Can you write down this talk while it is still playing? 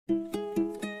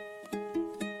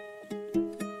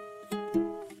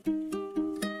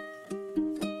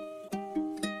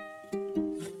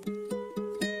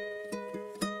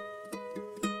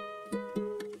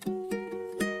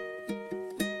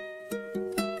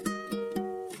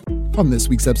On this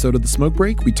week's episode of The Smoke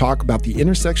Break, we talk about the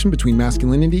intersection between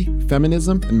masculinity,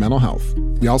 feminism, and mental health.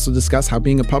 We also discuss how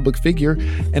being a public figure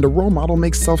and a role model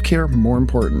makes self-care more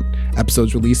important.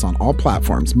 Episodes release on all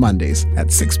platforms Mondays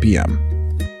at 6 p.m.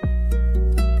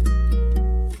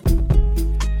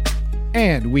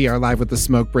 And we are live with The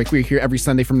Smoke Break. We're here every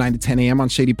Sunday from 9 to 10 a.m. on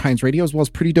Shady Pines Radio, as well as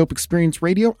Pretty Dope Xperience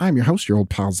Radio. I'm your host, your old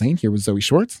pal Zane, here with Zoe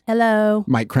Schwartz. Hello.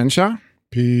 Mic Crenshaw.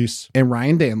 Peace. And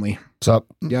Ryan Danley. What's up?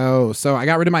 Yo, so I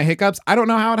got rid of my hiccups. I don't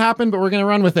know how it happened, but we're going to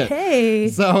run with it. Hey.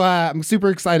 So I'm super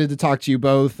excited to talk to you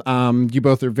both. You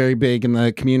both are very big in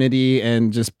the community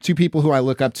and just two people who I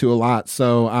look up to a lot.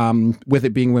 So with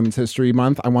it being Women's History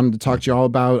Month, I wanted to talk to you all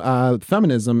about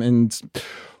feminism and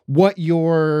what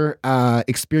your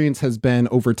experience has been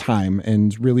over time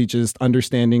and really just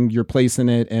understanding your place in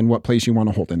it and what place you want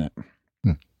to hold in it.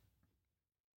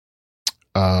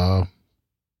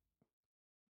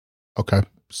 Okay.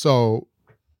 So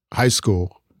high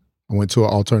school, I went to an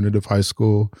alternative high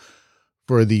school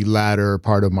for the latter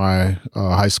part of my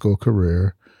high school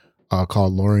career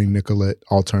called Loring Nicollet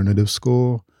Alternative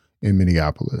School in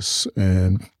Minneapolis.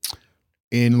 And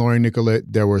in Loring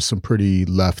Nicollet, there were some pretty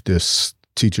leftist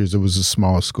teachers. It was a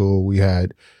small school. We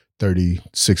had 30,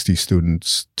 60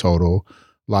 students total,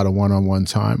 a lot of one-on-one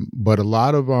time, but a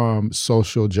lot of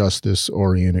social justice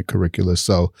oriented curricula.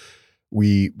 So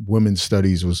women's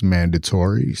studies was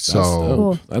mandatory.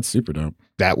 So That's super dope.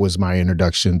 that was my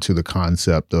introduction to the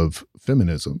concept of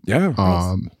feminism.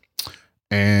 Yeah.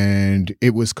 And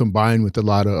it was combined with a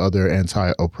lot of other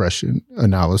anti-oppression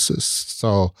analysis.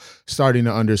 So starting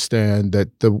to understand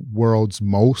that the world's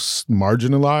most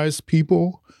marginalized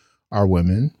people are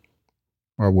women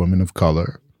of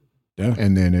color. Yeah.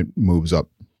 And then it moves up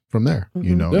from there,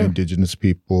 indigenous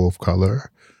people of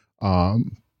color,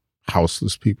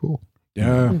 houseless people.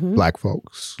 Yeah. Black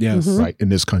folks. Yes. Right. In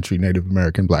this country, Native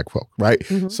American Black folk. Right.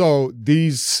 So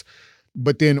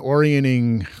but then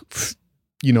orienting,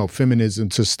 feminism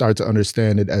to start to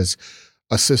understand it as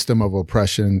a system of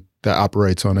oppression that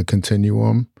operates on a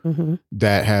continuum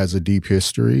that has a deep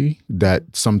history that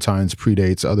sometimes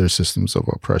predates other systems of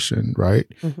oppression. Right.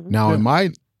 Now, in my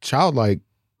childlike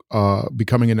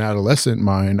becoming an adolescent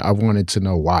mind, I wanted to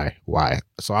know why.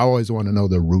 So I always want to know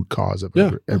the root cause of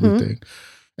everything.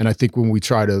 And I think when we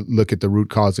try to look at the root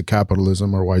cause of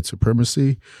capitalism or white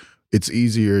supremacy, it's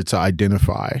easier to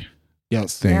identify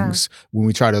things. Yeah. When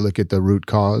we try to look at the root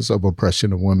cause of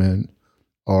oppression of women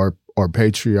or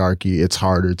patriarchy, it's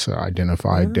harder to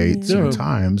identify dates and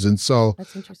times. And so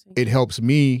it helps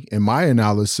me in my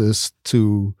analysis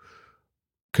to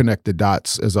connect the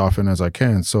dots as often as I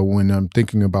can. So when I'm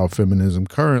thinking about feminism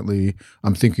currently,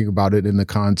 I'm thinking about it in the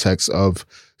context of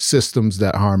systems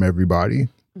that harm everybody.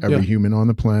 Every human on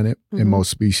the planet and most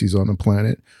species on the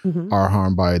planet are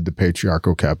harmed by the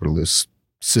patriarchal capitalist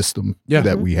system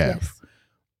that we have.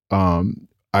 Yes.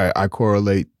 I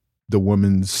correlate the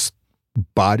woman's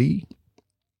body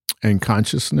and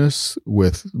consciousness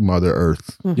with Mother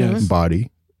Earth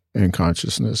body and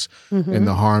consciousness. And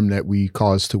the harm that we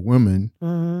cause to women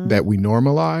that we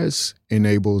normalize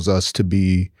enables us to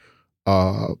be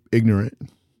ignorant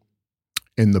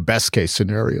in the best case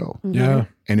scenario.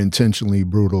 And intentionally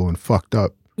brutal and fucked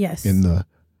up in the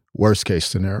worst case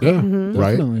scenario.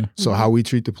 Right? Definitely. So how we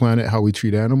treat the planet, how we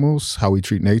treat animals, how we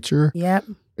treat nature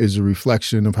is a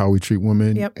reflection of how we treat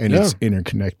women and it's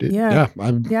interconnected. I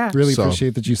really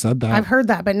appreciate that you said that. I've heard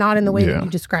that, but not in the way that you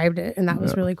described it. And that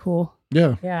was really cool.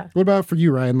 Yeah. What about for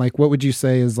you, Ryan? Like, what would you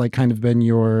say is like kind of been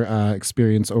your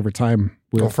experience over time?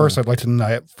 Well, first, I'd like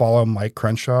to follow Mic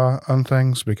Crenshaw on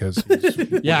things because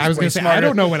he's I was going to say, I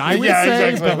don't know what I would say,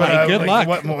 exactly, but good luck.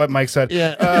 What Mike said.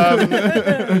 Yeah.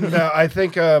 No, I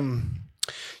think,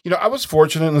 I was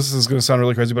fortunate, and this is going to sound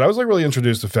really crazy, but I was like really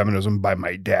introduced to feminism by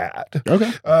my dad.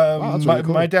 Okay. That's really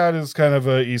cool. My dad is kind of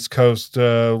a East Coast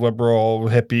liberal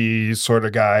hippie sort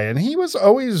of guy, and he was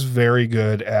always very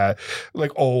good at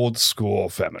like old school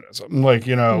feminism. Like,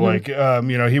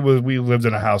 we lived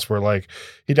in a house where like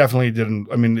he definitely didn't.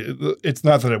 I mean, it's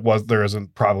not that there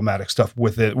isn't problematic stuff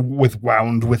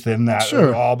wound within that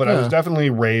at all, but I was definitely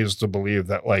raised to believe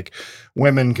that like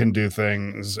women can do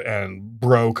things, and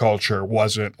bro culture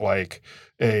wasn't like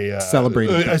a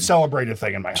celebrated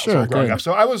thing in my house growing up.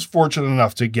 So I was fortunate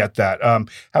enough to get that.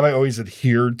 Have I always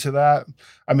adhered to that?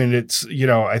 I mean, it's,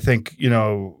 I think,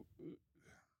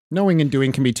 knowing and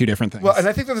doing can be two different things. Well, and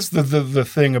I think that's the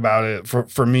thing about it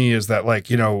for me is that like,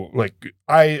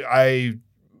 I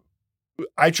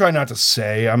I try not to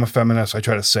say I'm a feminist. I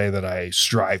try to say that I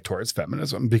strive towards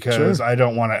feminism because I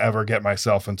don't want to ever get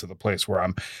myself into the place where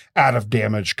I'm out of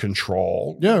damage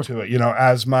control to it. You know,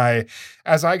 as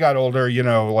I got older, you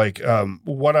know, like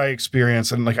what I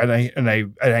experienced and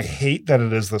I hate that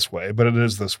it is this way, but it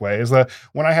is this way, is that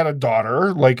when I had a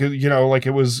daughter, like, you know, like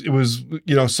it was,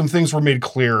 you know, some things were made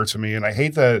clearer to me. And I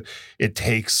hate that it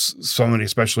takes so many,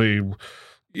 especially,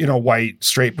 you know, white,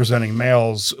 straight presenting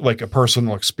males, like a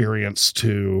personal experience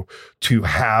to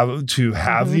have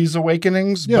these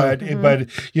awakenings. But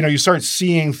you know, you start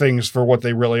seeing things for what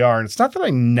they really are. And it's not that I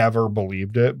never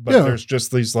believed it, but there's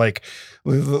just these like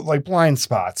blind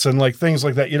spots and like things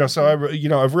like that, you know. So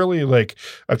I've really like,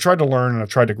 I've tried to learn and I've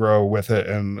tried to grow with it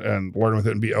and learn with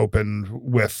it and be open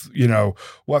with, you know,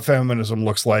 what feminism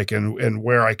looks like and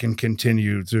where I can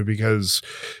continue to, because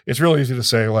it's really easy to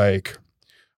say like,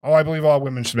 oh, I believe all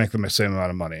women should make the same amount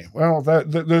of money. Well,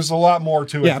 there's a lot more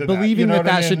to it. Yeah, believing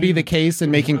that should be the case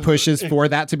and making pushes for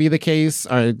that to be the case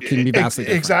can be vastly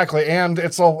different. Exactly, and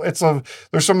it's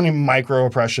there's so many micro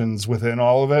oppressions within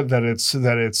all of it that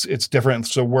it's different.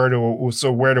 So where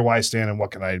do I stand and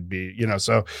what can I be? You know,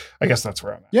 so I guess that's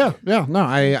where I'm at. Yeah. No,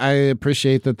 I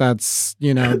appreciate that. That's,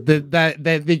 you know,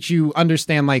 that you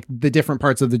understand like the different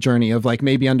parts of the journey of like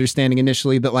maybe understanding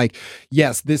initially that like,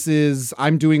 yes,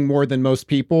 I'm doing more than most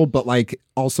people, but like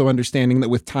also understanding that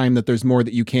with time that there's more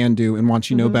that you can do, and once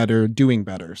you know better, doing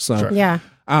better. So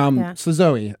so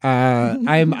Zoe,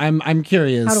 I'm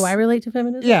curious. How do I relate to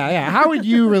feminism? Yeah. How would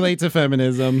you relate to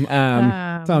feminism?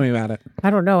 Tell me about it. I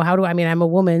don't know. I'm a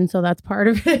woman, so that's part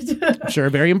of it. Sure,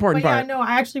 very important part. Yeah, no,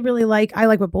 I actually really like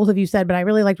what both of you said, but I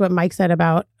really liked what Mike said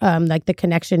about like the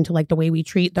connection to like the way we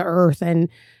treat the earth and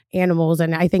animals.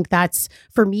 And I think that's,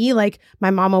 for me, like my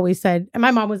mom always said, and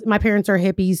my parents are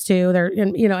hippies too. They're,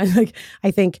 you know, and like,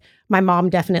 I think my mom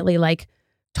definitely like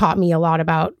taught me a lot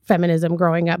about feminism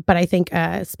growing up, but I think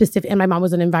and my mom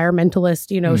was an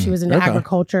environmentalist, you know, she was into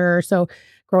agriculture. So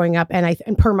growing up and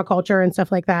permaculture and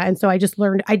stuff like that. And so I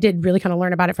did really kind of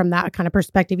learn about it from that kind of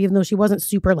perspective, even though she wasn't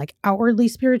super like outwardly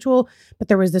spiritual, but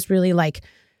there was this really like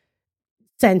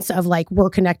sense of like we're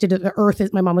connected to the earth.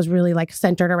 My mom was really like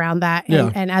centered around that.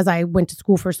 And as I went to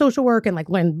school for social work and like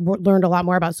learned a lot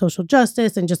more about social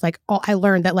justice and just like I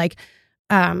learned that like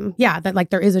that like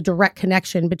there is a direct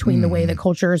connection between the way that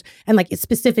cultures and like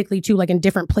specifically too, like in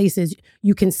different places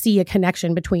you can see a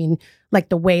connection between like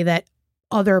the way that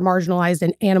other marginalized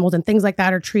and animals and things like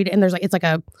that are treated. And there's like, it's like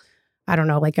I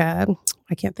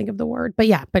can't think of the word, but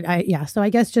so I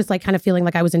guess just like kind of feeling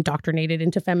like I was indoctrinated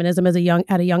into feminism at a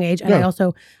young age. And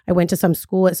I went to some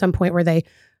school at some point where it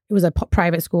was a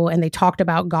private school and they talked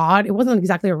about God. It wasn't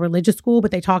exactly a religious school,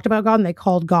 but they talked about God and they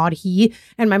called God he.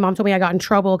 And my mom told me I got in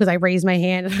trouble because I raised my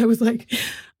hand and I was like,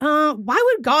 why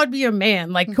would God be a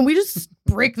man? Like, can we just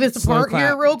break this apart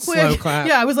here real quick?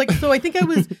 Yeah, I was like, so I think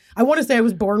I want to say I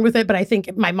was born with it, but I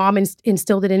think my mom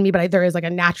instilled it in me, but there is like a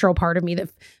natural part of me that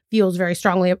feels very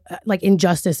strongly like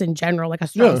injustice in general, like a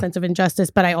strong sense of injustice,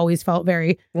 but I always felt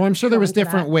very well. I'm sure there was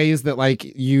different ways that like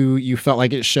you felt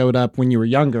like it showed up when you were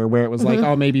younger, where it was like,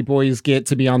 oh, maybe boys get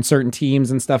to be on certain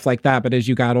teams and stuff like that. But as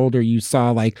you got older, you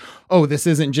saw like, oh, this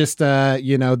isn't just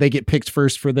you know, they get picked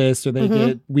first for this, or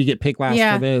we get picked last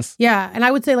for this. Yeah. And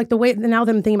I would say like the way, now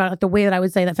that I'm thinking about it, like the way that I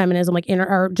would say that feminism like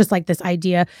or just like this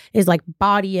idea is like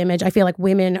body image. I feel like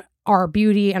women, our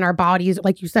beauty and our bodies,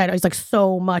 like you said, is like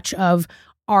so much of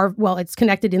it's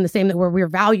connected in the same that we're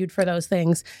valued for those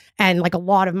things. And like a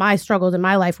lot of my struggles in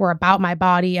my life were about my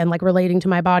body and like relating to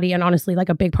my body. And honestly, like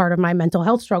a big part of my mental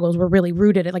health struggles were really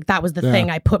rooted at like, that was the thing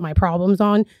I put my problems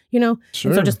on, you know?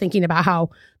 Sure. And so just thinking about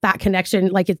how that connection,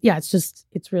 like,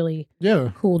 it's really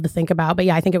cool to think about. But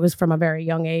I think it was from a very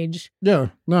young age. Yeah.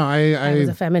 No, I was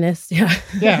a feminist. Yeah.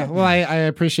 Yeah. Well, I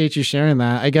appreciate you sharing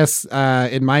that. I guess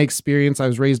in my experience, I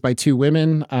was raised by two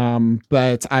women,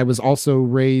 but I was also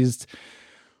raised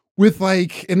with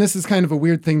like, and this is kind of a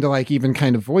weird thing to like even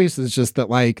kind of voice, is just that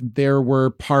like there were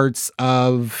parts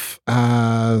of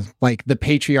like the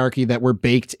patriarchy that were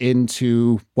baked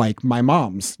into like my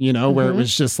mom's, you know, where it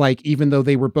was just like, even though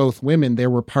they were both women, there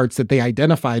were parts that they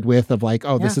identified with of like,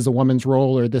 oh, this is a woman's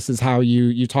role, or this is how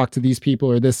you talk to these people,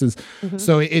 or this is,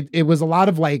 so it was a lot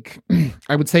of like,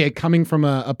 I would say it coming from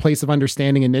a place of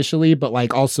understanding initially, but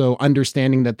like also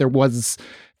understanding that there was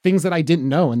things that I didn't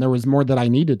know, and there was more that I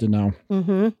needed to know.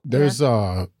 There's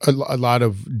a lot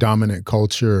of dominant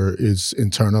culture is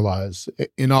internalized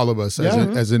in all of us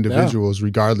as individuals,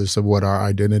 regardless of what our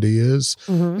identity is.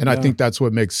 And I think that's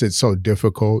what makes it so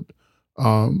difficult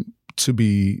to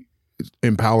be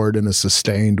empowered in a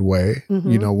sustained way,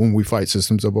 you know, when we fight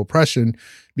systems of oppression,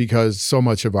 because so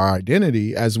much of our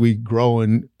identity as we grow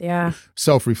and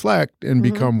self-reflect and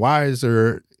become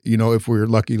wiser, you know, if we're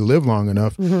lucky to live long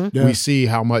enough, we see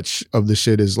how much of the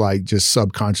shit is like just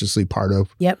subconsciously part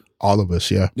of all of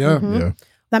us. Yeah.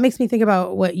 That makes me think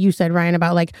about what you said, Ryan,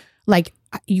 about like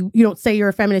you don't say you're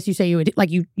a feminist, you say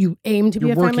you aim to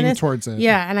be a feminist. Working towards it.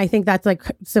 Yeah, and I think that's like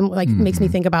makes me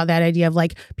think about that idea of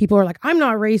like people are like, I'm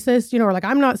not racist, you know, or like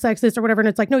I'm not sexist or whatever, and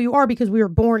it's like, no, you are, because we were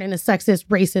born in a sexist,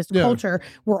 racist culture.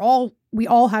 We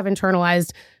all have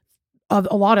internalized of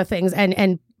a lot of things,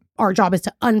 and our job is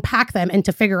to unpack them and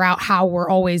to figure out how we're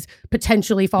always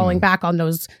potentially falling back on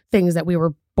those things that we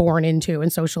were born into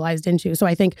and socialized into. So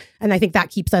I think that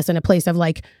keeps us in a place of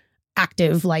like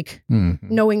active, like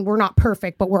knowing we're not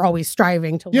perfect, but we're always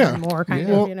striving to learn more, kind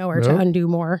of, you know, or to undo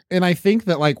more. And I think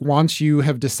that like once you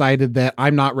have decided that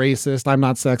I'm not racist, I'm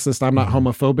not sexist, I'm not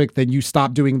homophobic, then you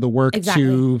stop doing the work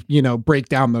to, you know, break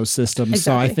down those systems.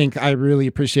 So I think I really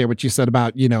appreciate what you said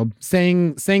about, you know,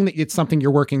 saying that it's something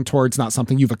you're working towards, not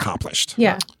something you've accomplished.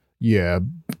 Yeah.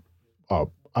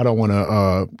 I don't want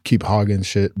to keep hogging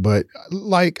shit, but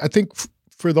like I think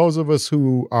for those of us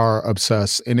who are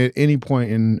obsessed, and at any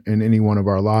point in any one of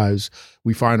our lives,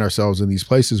 we find ourselves in these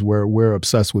places where we're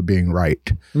obsessed with being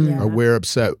right, or we're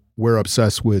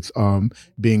obsessed with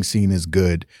being seen as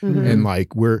good, and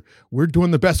like we're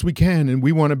doing the best we can, and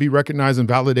we want to be recognized and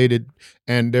validated.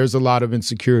 And there's a lot of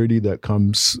insecurity that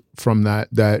comes from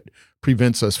that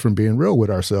prevents us from being real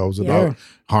with ourselves about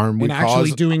harm we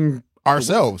cause doing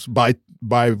ourselves by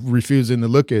refusing to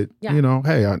look at, you know,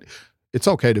 hey, it's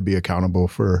okay to be accountable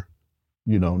for,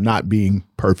 you know, not being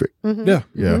perfect.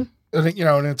 I think, you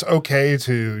know, and it's okay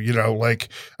to, you know, like,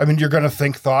 I mean, you're going to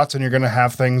think thoughts and you're going to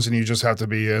have things, and you just have to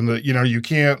be in the, you know, you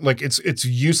can't, like, it's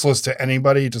useless to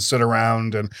anybody to sit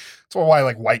around, and it's why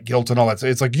like white guilt and all that.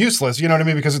 It's like useless, you know what I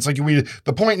mean? Because it's like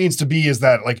the point needs to be is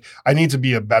that like, I need to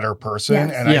be a better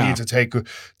person, and I need to take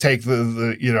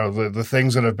the you know, the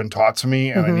things that have been taught to me,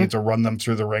 and I need to run them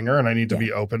through the ringer, and I need to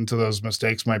be open to those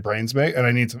mistakes my brains make, and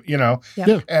I need to, you know,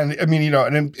 and I mean, you know,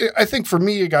 and I think for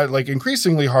me, it got like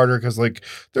increasingly harder because like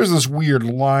there's this weird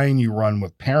line you run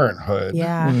with parenthood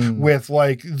with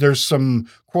like, there's some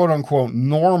quote unquote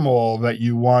normal that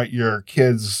you want your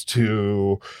kids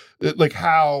to, like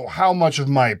how much of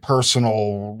my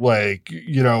personal, like,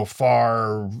 you know,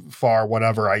 far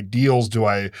whatever ideals do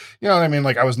I, you know what I mean?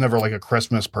 Like I was never like a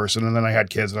Christmas person, and then I had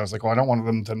kids and I was like, well, I don't want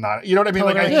them to not, you know what I mean?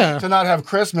 Like to not have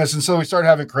Christmas. And so we started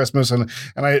having Christmas, and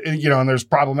I, you know, and there's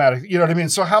problematic, you know what I mean?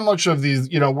 So how much of these,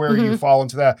 you know, where you fall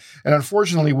into that? And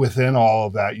unfortunately within all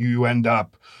of that, you end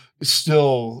up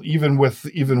still, even with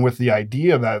the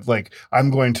idea that like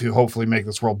I'm going to hopefully make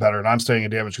this world better and I'm staying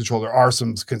in damage control, there are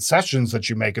some concessions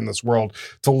that you make in this world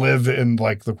to live in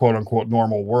like the quote unquote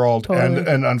normal world. And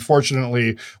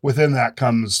unfortunately within that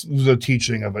comes the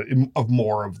teaching of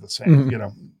more of the same, you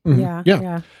know.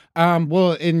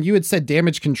 Well, and you had said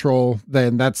damage control,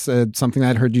 then that's something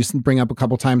I'd heard you bring up a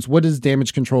couple times. What does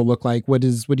damage control look like? What do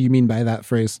you mean by that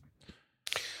phrase?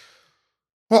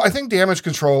 Well, I think damage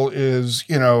control is,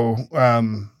 you know,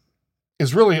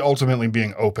 is really ultimately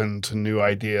being open to new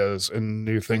ideas and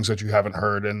new things that you haven't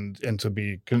heard, and to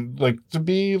be in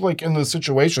the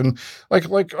situation, like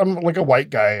I'm like a white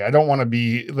guy. I don't want to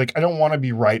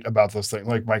be right about this thing.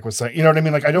 Like Mike was saying, you know what I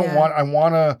mean? Like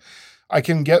I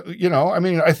can get, you know, I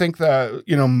mean, I think that,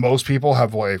 you know, most people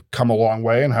have like come a long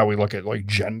way in how we look at like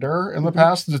gender in the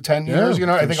past 10 years, you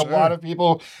know, I think a lot of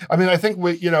people, I mean, I think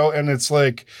you know, and it's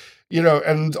like, you know,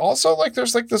 and also like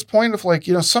there's like this point of like,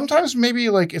 you know, sometimes maybe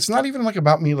like it's not even like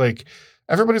about me, like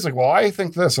everybody's like, well, I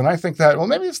think this and I think that. Well,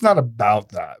 maybe it's not about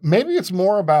that. Maybe it's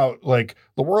more about like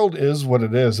the world is what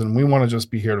it is, and we want to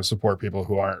just be here to support people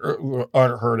who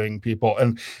aren't hurting people,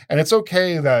 and it's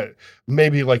okay that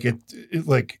maybe like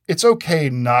it's okay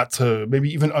not to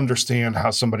maybe even understand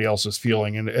how somebody else is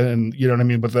feeling, and you know what I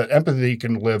mean. But that empathy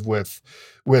can live with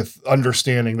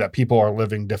understanding that people are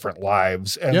living different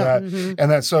lives, and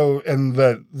that's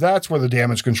where the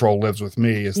damage control lives with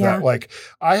me, is that like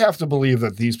I have to believe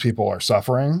that these people are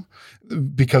suffering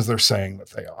because they're saying that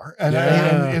they are,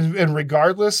 and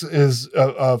regardless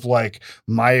of like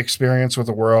my experience with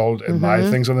the world and my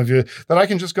things on the view, that I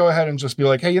can just go ahead and just be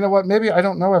like, hey, you know what, maybe I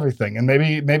don't know everything, and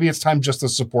maybe it's time just to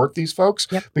support these folks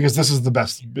because this is the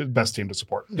best team to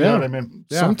support. You know what I mean?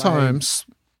 Sometimes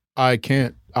I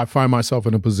find myself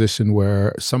in a position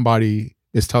where somebody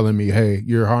is telling me, hey,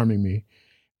 you're harming me.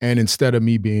 And instead of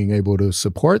me being able to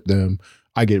support them,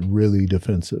 I get really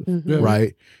defensive,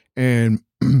 right? And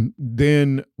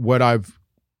then what I've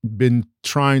been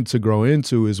trying to grow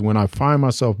into is when I find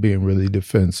myself being really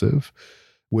defensive,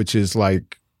 which is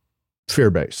like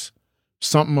fear-based.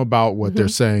 Something about what they're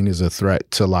saying is a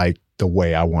threat to like the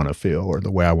way I want to feel or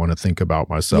the way I want to think about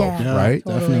myself, right?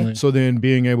 Definitely. So then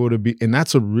being able to be, and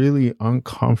that's a really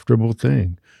uncomfortable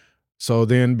thing. So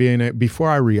then before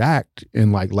I react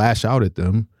and like lash out at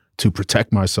them to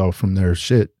protect myself from their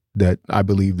shit that I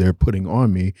believe they're putting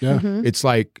on me, it's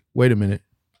like, wait a minute,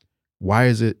 why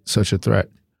is it such a threat?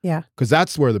 Yeah. Because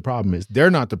that's where the problem is. They're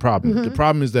not the problem. The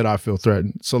problem is that I feel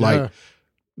threatened. So like,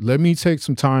 let me take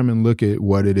some time and look at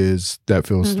what it is that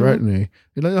feels threatening.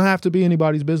 It doesn't have to be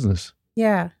anybody's business.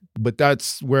 Yeah. But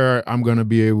that's where I'm going to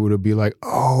be able to be like,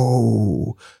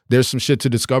 oh, there's some shit to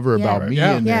discover about me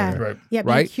in there. Yeah,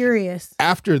 right? Be curious.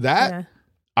 After that,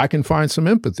 I can find some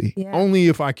empathy. Only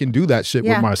if I can do that shit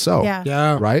with myself.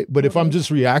 Yeah. Right? But if I'm just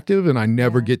reactive and I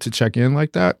never get to check in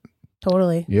like that.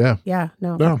 Totally. Yeah. Yeah.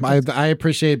 No. I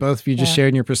appreciate both of you just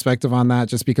sharing your perspective on that,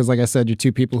 just because, like I said, you're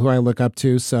two people who I look up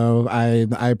to. So I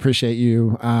appreciate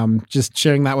you just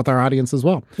sharing that with our audience as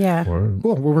well. Yeah. Cool.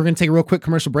 Well, we're going to take a real quick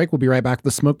commercial break. We'll be right back with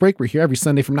the smoke break. We're here every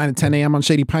Sunday from 9 to 10 a.m. on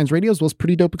Shady Pines Radio, as well as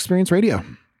Pretty Dope Xperience Radio.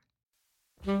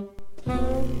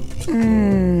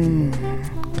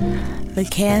 The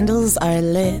candles are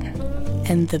lit,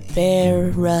 and the bare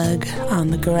rug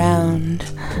on the ground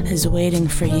is waiting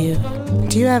for you.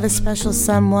 Do you have a special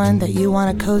someone that you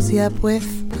want to cozy up with?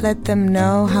 Let them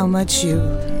know how much you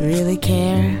really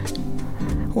care?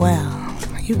 Well,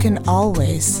 you can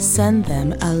always send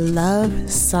them a love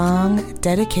song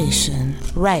dedication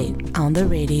right on the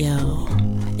radio.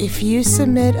 If you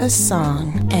submit a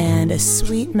song and a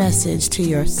sweet message to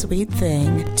your sweet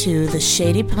thing to the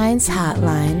Shady Pines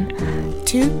hotline,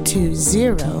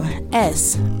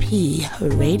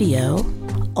 220-SP Radio,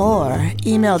 or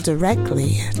email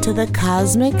directly to the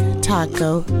Cosmic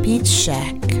Taco Beach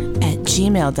Shack at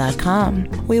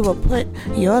gmail.com. We will put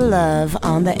your love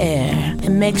on the air,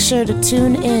 and make sure to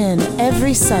tune in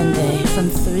every Sunday from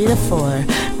 3 to 4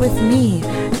 with me,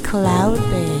 Cloud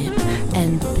Babe,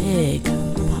 and Big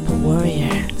Papa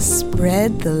Warrior.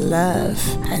 Spread the love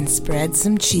and spread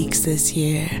some cheeks this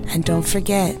year. And don't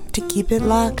forget to keep it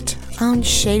locked on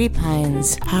Shady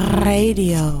Pines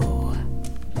Radio.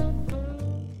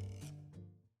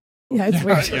 Yeah, it's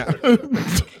weird.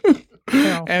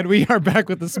 And we are back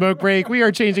with the smoke break. We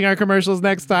are changing our commercials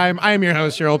next time. I am your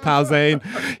host, Cheryl Palzane.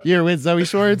 You're with Zoe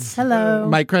Schwartz. Hello.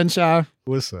 Mic Crenshaw.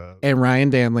 What's up? And Ryan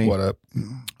Danley. What up?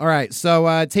 All right.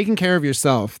 So taking care of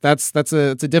yourself, it's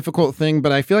a difficult thing,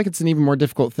 but I feel like it's an even more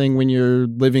difficult thing when you're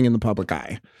living in the public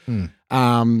eye.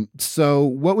 So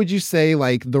what would you say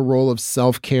like the role of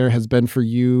self-care has been for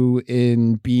you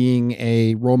in being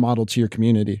a role model to your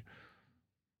community?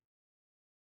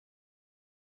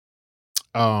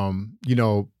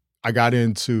 I got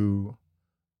into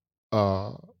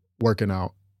working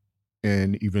out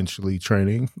and eventually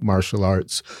training martial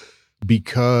arts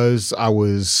because I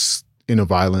was in a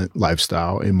violent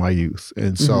lifestyle in my youth.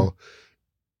 And so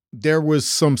there was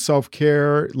some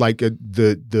self-care, like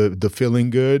the feeling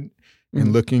good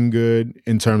and looking good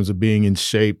in terms of being in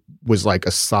shape was like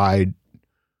a side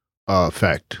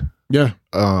effect. Yeah.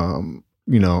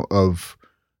 Of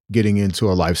getting into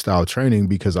a lifestyle training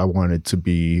because I wanted to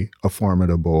be a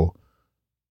formidable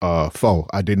foe.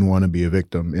 I didn't want to be a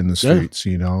victim in the streets,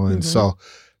 And so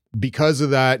because of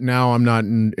that, now I'm not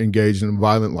engaged in a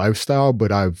violent lifestyle,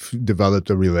 but I've developed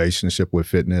a relationship with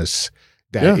fitness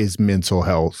that is mental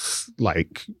health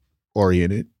like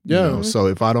oriented. So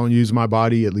if I don't use my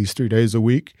body at least 3 days a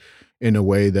week in a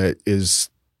way that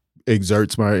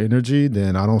exerts my energy,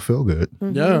 then I don't feel good.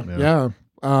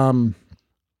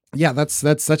 That's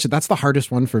the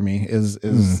hardest one for me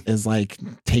is like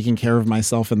taking care of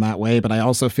myself in that way. But I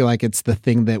also feel like it's the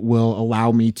thing that will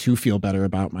allow me to feel better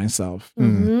about myself.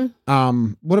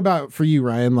 What about for you,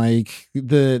 Ryan? Like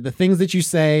the things that you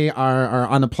say are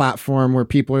on a platform where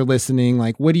people are listening.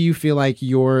 Like, what do you feel like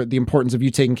the importance of you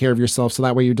taking care of yourself so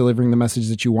that way you're delivering the message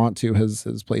that you want to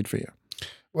has played for you?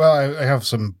 Well, I have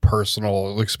some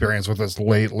personal experience with this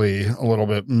lately, a little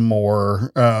bit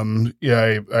more.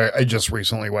 I just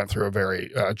recently went through a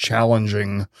very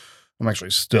challenging, I'm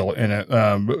actually still in it,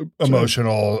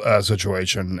 emotional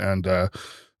situation, and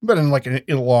been in like an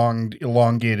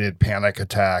elongated panic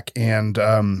attack, and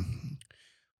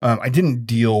I didn't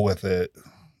deal with it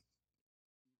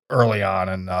early on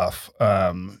enough,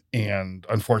 and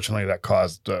unfortunately that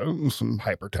caused some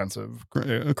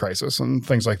hypertensive crisis and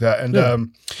things like that.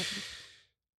 And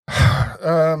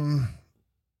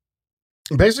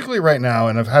basically right now,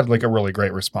 and I've had like a really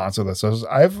great response to this, is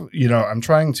I'm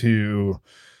trying to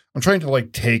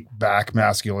like take back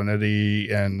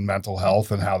masculinity and mental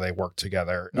health and how they work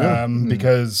together.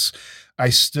 Because I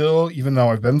still, even though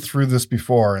I've been through this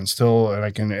before and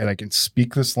I can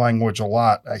speak this language a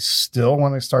lot, I still,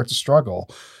 when I start to struggle,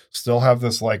 still have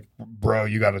this like, bro,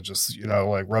 you got to just,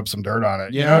 like rub some dirt on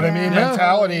it. You know what I mean?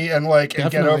 Mentality and like,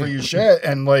 and get over your shit.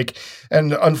 And like,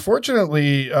 and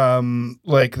unfortunately,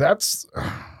 like that's,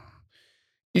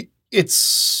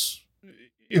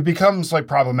 it becomes like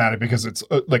problematic because it's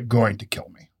like going to kill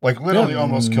me. Like literally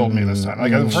almost killed me this time.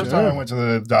 Like the first time I went to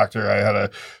the doctor, I had a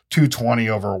 220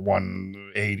 over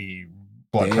 180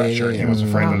 blood pressure. And he was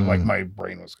afraid that like my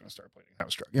brain was going to start bleeding. Have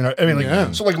a stroke. You know, I mean,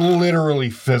 like so like literally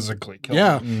physically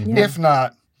killed me. If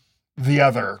not the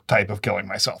other type of killing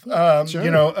myself. Because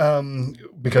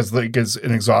like it's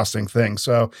an exhausting thing.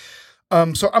 So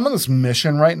I'm on this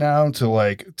mission right now to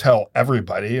like tell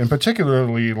everybody, and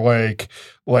particularly like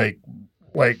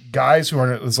guys who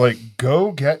are, it's like,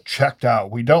 go get checked out.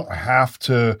 We don't have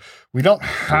to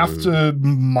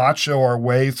macho our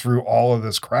way through all of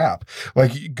this crap.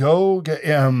 Like go get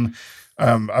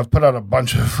I've put out a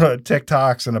bunch of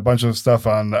TikToks and a bunch of stuff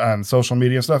on social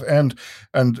media stuff, and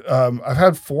I've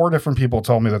had 4 different people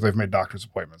tell me that they've made doctor's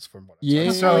appointments from what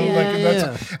I've said. So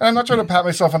that's, and I'm not trying to pat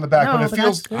myself on the back, but it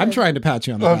feels. I'm trying to pat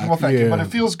you on the back. Well, thank you, but it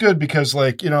feels good because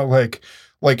like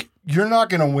like you're not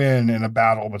going to win in a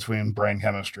battle between brain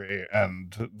chemistry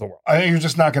and the world. I think you're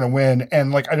just not going to win.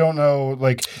 And like, I don't know,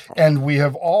 like, and we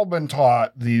have all been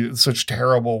taught such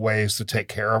terrible ways to take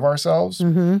care of ourselves.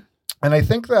 Mm-hmm. And I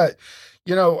think that,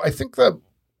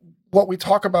 what we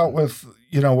talk about with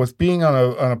being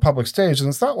on a public stage, and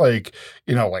it's not like,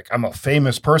 like I'm a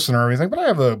famous person or anything, but I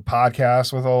have a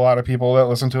podcast with a lot of people that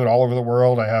listen to it all over the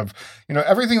world. I have,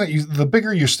 everything the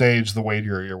bigger your stage, the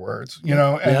weightier your words,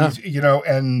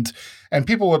 and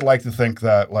people would like to think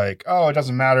that like, oh, it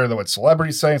doesn't matter what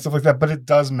celebrities say and stuff like that, but it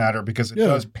does matter because it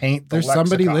does paint the lexicon.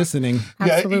 Somebody listening.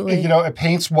 Absolutely. It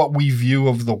paints what we view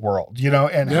of the world,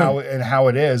 and how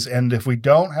it is. And if we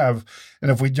don't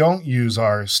use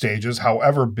our stages,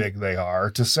 however big they are,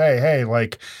 to say, hey,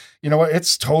 like, you know what,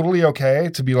 it's totally okay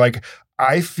to be like,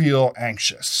 I feel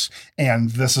anxious and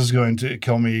this is going to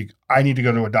kill me. I need to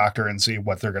go to a doctor and see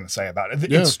what they're going to say about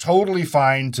it. It's totally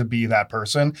fine to be that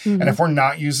person. Mm-hmm. And if we're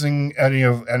not using any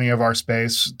of our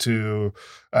space to,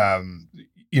 do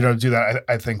that,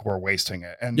 I think we're wasting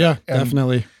it. And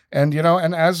definitely. And,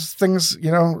 and as things,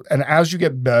 and as you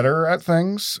get better at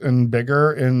things and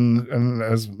bigger and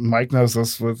as Mike knows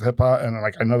this with hip hop, and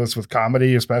like, I know this with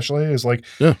comedy, especially, is like,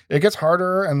 it gets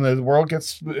harder and the world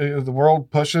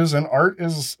pushes, and art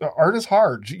is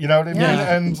hard, you know what I mean?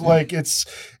 Yeah. And like, it's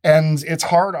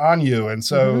hard on you. And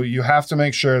so you have to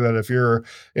make sure that if you're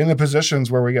in the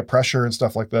positions where we get pressure and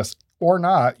stuff like this, or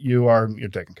not, you're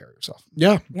taking care of yourself.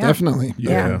 Yeah, definitely.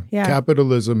 Yeah.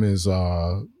 Capitalism is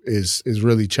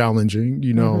really challenging,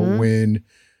 when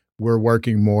we're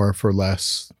working more for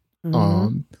less,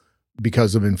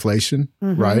 because of inflation,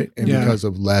 right? And because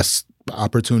of less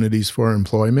opportunities for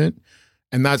employment.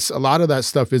 And that's a lot of that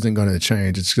stuff isn't going to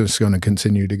change. It's just going to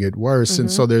continue to get worse.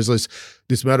 And so there's this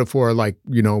metaphor like,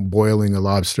 boiling a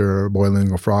lobster or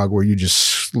boiling a frog, where you just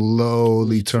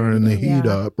slowly turn the heat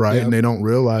up, right? Yep. And they don't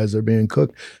realize they're being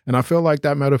cooked. And I feel like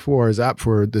that metaphor is apt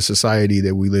for the society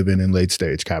that we live in late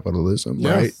stage capitalism,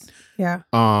 right? Yeah.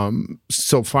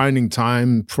 So finding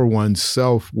time for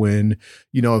oneself when,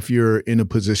 if you're in a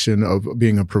position of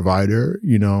being a provider,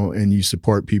 and you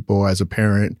support people as a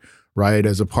parent, right,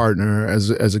 as a partner,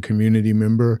 as a community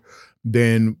member,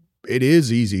 then it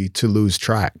is easy to lose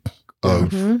track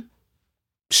of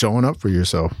showing up for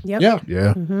yourself. Yep.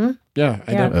 Yeah.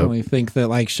 I definitely think that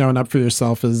like showing up for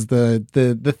yourself is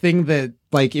the thing that,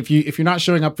 like, if you're not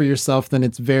showing up for yourself, then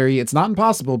it's not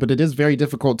impossible, but it is very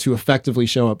difficult to effectively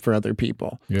show up for other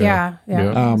people. Yeah.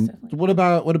 What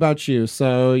about you?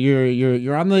 So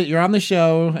you're on the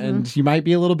show, and you might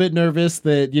be a little bit nervous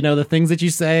that the things that you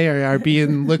say are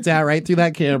being looked at right through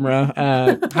that camera.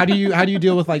 How do you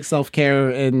deal with like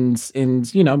self-care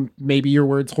and maybe your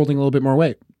words holding a little bit more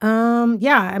weight?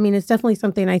 I mean, it's definitely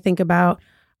something I think about.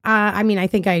 I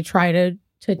think I try to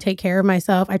take care of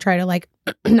myself. I try to like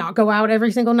not go out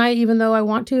every single night, even though I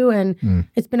want to. And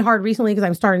it's been hard recently because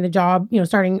I'm starting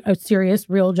starting a serious,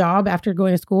 real job after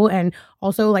going to school, and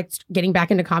also like getting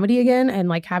back into comedy again and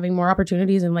like having more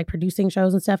opportunities and like producing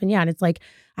shows and stuff. And and it's like,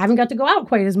 I haven't got to go out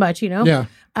quite as much, Yeah.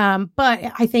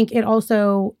 But I think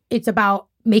it's about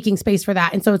making space for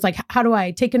that. And so it's like, how do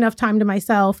I take enough time to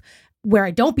myself where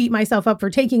I don't beat myself up for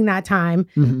taking that time?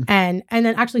 And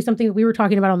then actually something that we were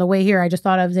talking about on the way here, I just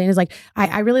thought of, Zane, is like,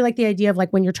 I really like the idea of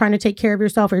like, when you're trying to take care of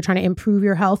yourself or you're trying to improve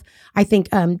your health, I think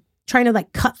trying to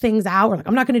like cut things out or like,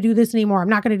 I'm not going to do this anymore. I'm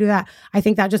not going to do that. I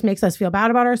think that just makes us feel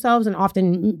bad about ourselves and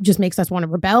often just makes us want to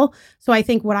rebel. So I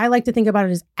think what I like to think about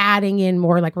it is adding in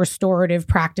more like restorative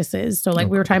practices. So like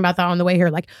we were talking about that on the way here,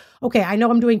 like, okay, I know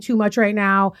I'm doing too much right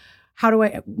now.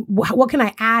 What can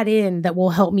I add in that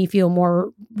will help me feel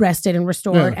more rested and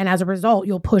restored? And as a result,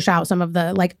 you'll push out some of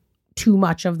the like too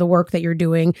much of the work that you're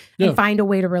doing and find a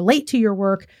way to relate to your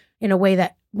work in a way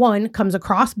that one, comes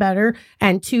across better,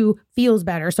 and two, feels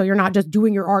better. So you're not just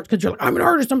doing your art because you're like, I'm an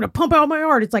artist, I'm going to pump out my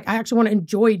art. It's like, I actually want to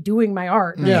enjoy doing my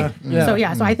art. Yeah.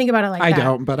 So I think about it like that. I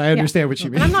don't, but I understand what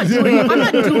you mean. And I'm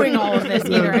not doing all of this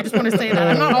either. I just want to say that.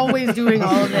 I'm not always doing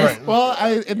all of this. Right. Well,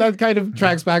 and that kind of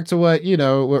tracks back to what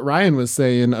Ryan was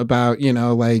saying about,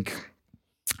 like,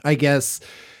 I guess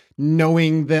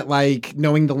knowing the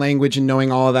language and knowing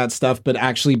all of that stuff, but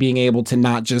actually being able to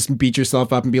not just beat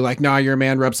yourself up and be like, nah, you're a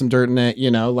man, rub some dirt in it,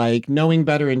 like knowing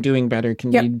better and doing better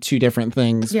can be two different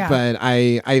things. Yeah. But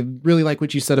I really like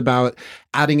what you said about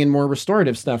adding in more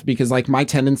restorative stuff, because like my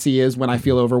tendency is when I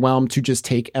feel overwhelmed to just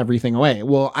take everything away.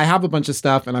 Well, I have a bunch of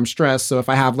stuff and I'm stressed. So if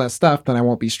I have less stuff, then I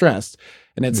won't be stressed.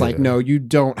 And it's like, no, you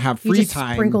don't have free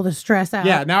time. Sprinkle the stress out.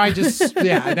 Yeah. Now I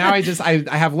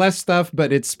have less stuff,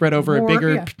 but it's spread over a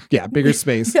bigger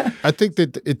space. I think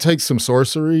that it takes some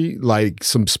sorcery, like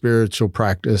some spiritual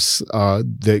practice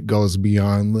that goes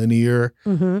beyond linear,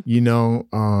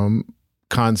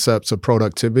 concepts of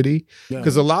productivity,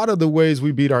 because a lot of the ways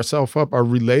we beat ourselves up are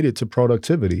related to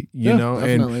productivity,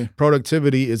 definitely. And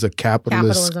productivity is a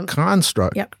capitalism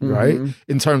construct, right?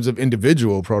 In terms of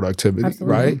individual productivity,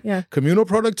 right? Yeah. Communal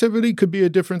productivity could be a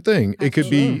different thing. It could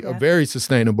be a very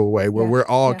sustainable way where we're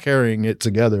all carrying it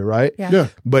together, right?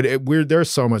 But there's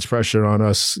so much pressure on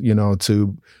us,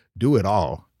 to do it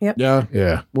all. Yep.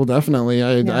 Yeah. Well, definitely.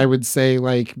 I would say,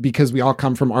 like, because we all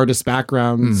come from artist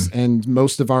backgrounds and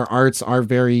most of our arts are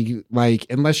very, like,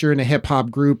 unless you're in a hip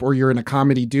hop group or you're in a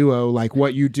comedy duo, like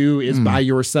what you do is by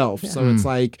yourself. So it's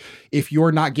like, if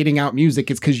you're not getting out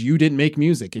music, it's because you didn't make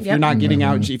music. If you're not getting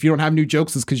out, if you don't have new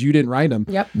jokes, it's because you didn't write them.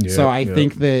 So I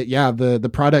think that, the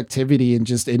productivity and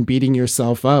just in beating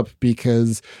yourself up,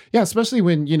 because, especially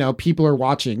when, people are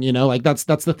watching, like that's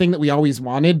the thing that we always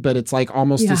wanted, but it's like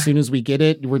almost as soon as we get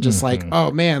it, we're just like,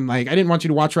 oh man, like I didn't want you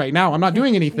to watch right now. I'm not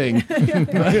doing anything.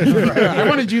 I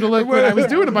wanted you to look when I was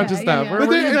doing a bunch of stuff. Where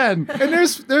were you then? And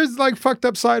there's like fucked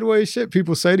up sideways shit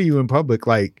people say to you in public,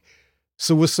 like,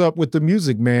 so what's up with the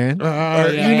music, man? Still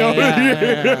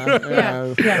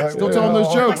telling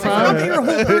those jokes, I thought that you're a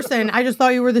whole person. I just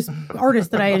thought you were this artist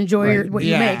that I enjoy what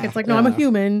you make. It's like, no, I'm a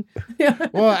human.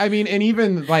 Well, I mean, and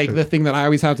even like the thing that I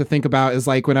always have to think about is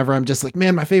like whenever I'm just like,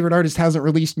 man, my favorite artist hasn't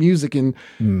released music, and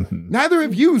neither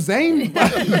have you, Zane.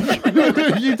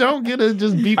 You don't get to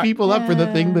just beat people up for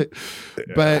the thing that.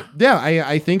 But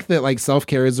I think that like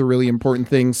self-care is a really important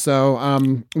thing.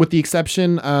 So with the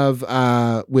exception of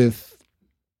with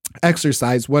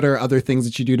exercise, what are other things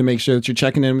that you do to make sure that you're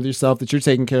checking in with yourself, that you're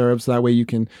taking care of, so that way you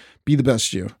can be the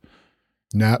best you?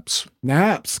 Naps.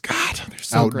 God, they're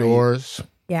so outdoors.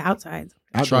 Great. Outside.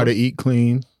 Try to eat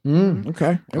clean.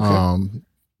 Okay.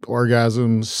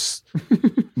 Orgasms,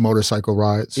 motorcycle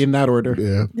rides. In that order.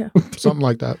 Yeah. Something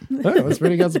like that.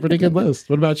 That's a pretty good list.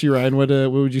 What about you, Ryan? What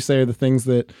would you say are the things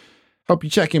that help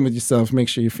you check in with yourself, make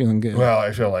sure you're feeling good? Well,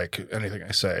 I feel like anything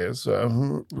I say is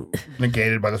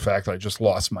negated by the fact that I just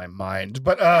lost my mind.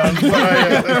 But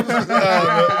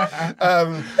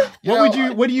what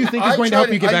do you think is going to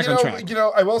help you get back on track?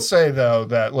 I will say though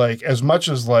that like as much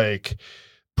as like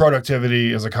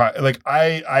productivity is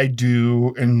I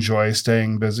do enjoy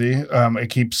staying busy. It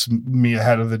keeps me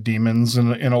ahead of the demons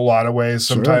in a lot of ways.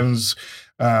 Sometimes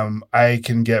I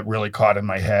can get really caught in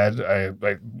my head. I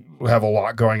have a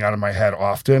lot going on in my head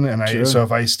often, and so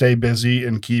if I stay busy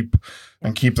and keep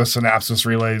the synapses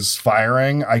relays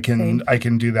firing, I can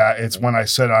do that. It's when I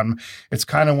sit on. It's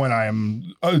kind of when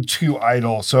I'm too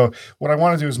idle. So what I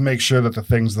want to do is make sure that the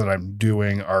things that I'm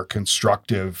doing are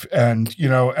constructive and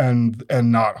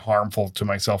and not harmful to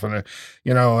myself. And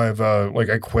I've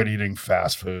I quit eating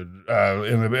fast food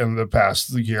in the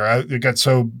past year. It got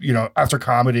so after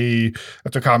comedy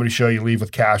show, you leave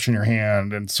with cash in your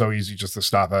hand, and it's so easy just to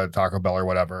stop at Taco Bell or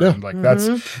whatever. Yeah. And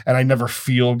and I never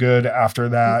feel good after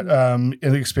that.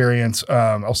 In the Experience,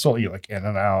 I'll still eat like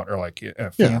In-N-Out or like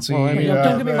fancy. Well, I mean,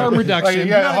 don't give me harm reduction.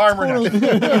 Harm reduction.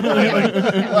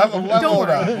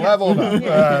 Level it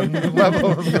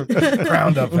up.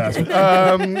 Ground up fast food.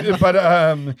 But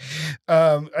I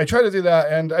try to do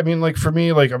that, and I mean, like for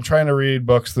me, like I'm trying to read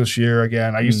books this year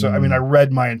again. I used to. I mean, I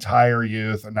read my entire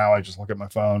youth, and now I just look at my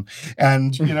phone,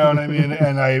 and you know what I mean.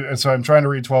 And so I'm trying to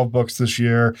read 12 books this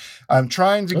year. I'm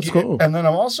trying to. That's cool. And then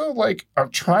I'm also I'm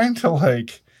trying to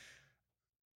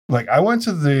Like I went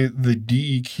to the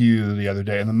DEQ the other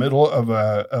day in the middle of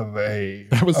a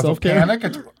That was self-care?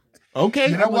 panic. Okay,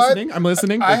 You know I'm what? listening. I'm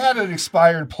listening. I had an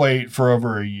expired plate for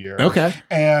over a year. Okay.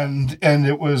 And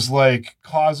it was like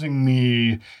causing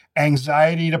me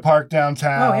anxiety to park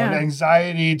downtown, Oh, yeah.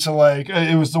 anxiety to like,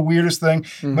 it was the weirdest thing.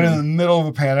 But in the middle of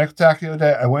a panic attack the other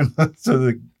day, I went to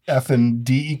the effing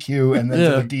DEQ and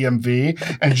then to the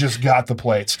DMV and just got the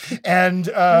plates. And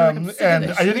I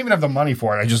didn't even have the money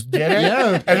for it. I just did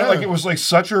it. It was like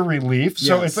such a relief.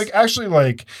 So it's like actually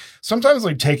like sometimes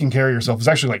like taking care of yourself is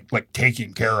actually like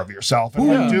taking care of yourself and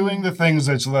like doing the things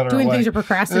that are doing like, things you're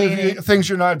procrastinating, things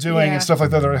you're not doing and stuff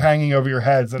like that are hanging over your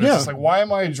heads. And it's just like, why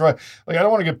am I like I don't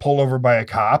want to get pulled over by a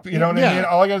cop. You know what I mean?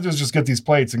 All I got to do is just get these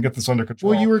plates and get this under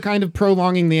control. Well, you were kind of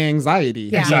prolonging the anxiety.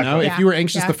 Yeah. You know, if you were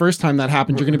anxious the first time that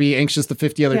happened, you're going to be anxious the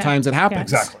 50 other times it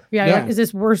happens. Exactly. Yeah. Is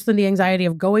this worse than the anxiety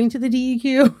of going to the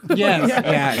DEQ? Yes.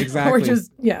 Yeah, exactly. Or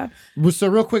just, So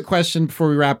real quick question before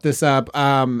we wrap this up.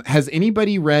 Has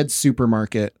anybody read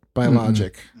Supermarket by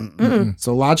Logic?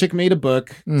 So Logic made a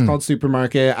book. It's called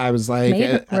Supermarket. I was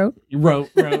like, wrote.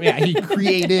 Yeah, he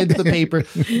created the paper.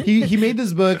 He made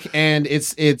this book, and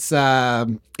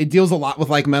it deals a lot with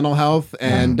like mental health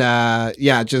and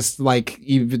just like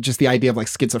even just the idea of like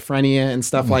schizophrenia and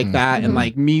stuff like that. And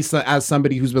like me, as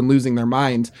somebody who's been losing their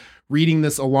mind, reading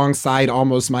this alongside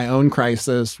almost my own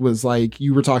crisis was like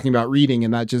you were talking about reading,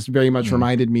 and that just very much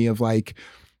reminded me of like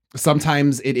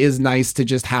sometimes it is nice to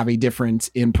just have a different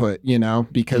input, you know,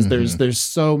 because there's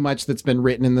so much that's been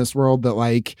written in this world that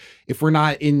like if we're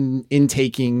not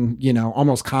intaking, you know,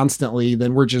 almost constantly,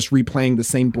 then we're just replaying the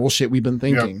same bullshit we've been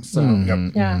thinking. So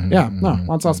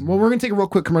that's awesome. Well, we're gonna take a real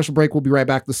quick commercial break. We'll be right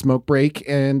back, the smoke break,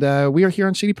 and we are here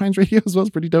on Shady Pines Radio as well as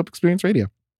Pretty Dope Xperience Radio.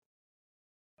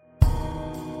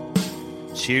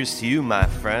 Cheers to you, my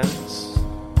friends.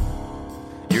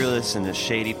 You're listening to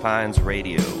Shady Pines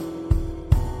Radio.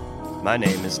 My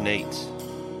name is Nate.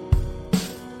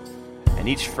 And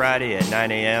each Friday at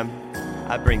 9 a.m.,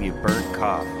 I bring you burnt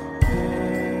coffee.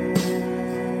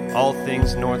 All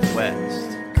things Northwest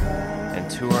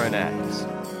and touring acts.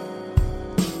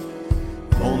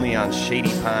 Only on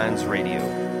Shady Pines Radio.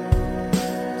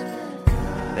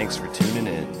 Thanks for tuning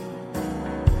in.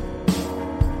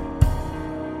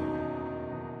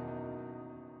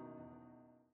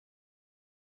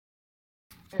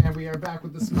 And we are back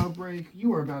with the smoke break.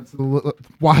 You are about to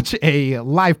watch a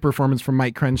live performance from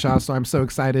Mic Crenshaw, so I'm so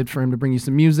excited for him to bring you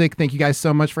some music. Thank you guys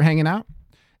so much for hanging out.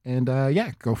 And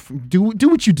go do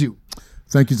what you do.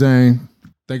 Thank you, Zane.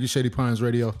 Thank you, Shady Pines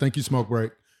Radio. Thank you, Smoke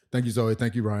Break. Thank you, Zoe.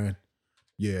 Thank you, Ryan.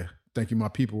 Yeah. Thank you, my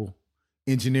people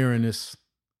engineering this.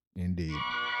 Indeed.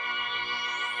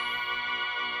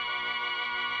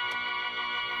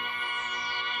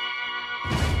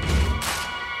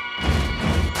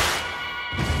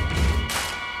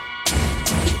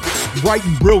 Bright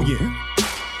and brilliant,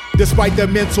 despite their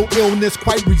mental illness,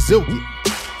 quite resilient.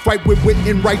 Fight with wit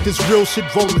and write this real shit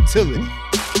volatility.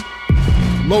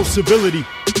 Low civility,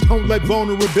 don't let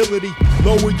vulnerability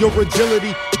lower your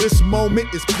agility. This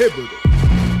moment is pivotal.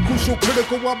 Crucial,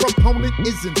 critical, our opponent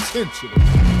is intentional.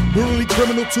 Brutally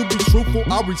criminal to be truthful,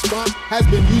 our response has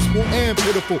been useful and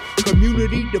pitiful.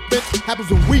 Community defense happens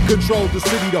when we control the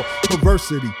city though.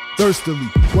 Perversity, thirstily,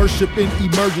 worship in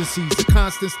emergencies, a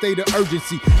constant state of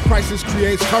urgency. Crisis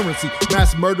creates currency,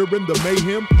 mass murder in the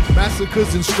mayhem,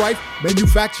 massacres and strife,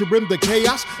 manufacturing the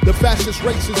chaos. The fascist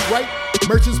race is right,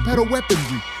 merchants peddle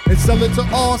weaponry and sell it to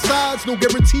all sides. No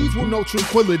guarantees will know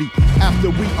tranquility after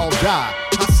we all die.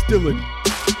 Hostility,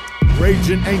 rage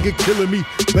and anger killing me.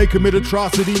 They commit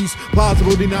atrocities,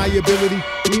 plausible deniability.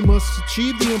 We must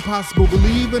achieve the impossible,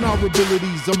 believe in our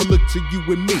abilities. I'ma look to you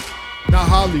and me, not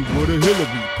Hollywood or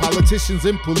Hillary. Politicians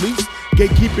and police,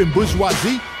 gatekeeping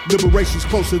bourgeoisie. Liberation's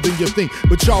closer than you think,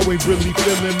 but y'all ain't really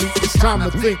feeling me. It's time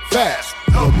to think fast.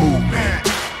 The movement.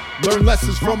 Learn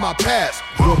lessons from our past.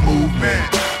 The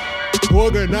movement.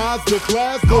 Organize the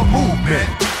class. The movement.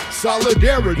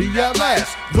 Solidarity at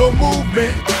last. The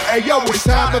movement. Hey yo, it's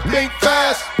time to think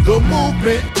fast. The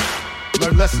movement.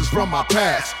 Learn lessons from our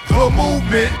past. The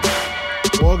movement.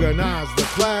 Organize the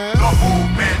class. The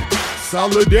movement.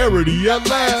 Solidarity at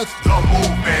last. The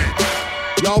movement.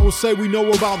 Y'all will say we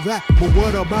know about that, but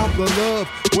what about the love?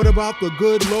 What about the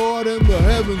good Lord and the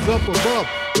heavens up above?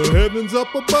 The heavens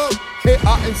up above, they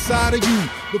are inside of you.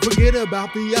 But forget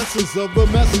about the essence of the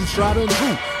message, tried and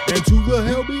true. And to the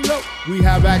hell below, we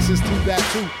have access to that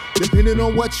too. Depending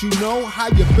on what you know, how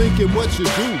you think and what you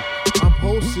do. I'm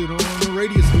posted on the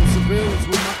radius with surveillance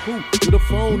with my crew. With a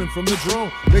phone and from the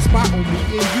drone, they spy on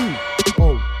me and you.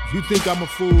 Oh, you think I'm a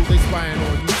fool, they spying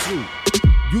on you too.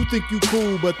 You think you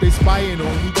cool, but they spying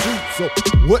on you too. So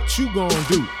what you gonna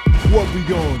do? What we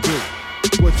gonna do?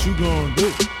 What you gonna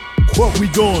do? What we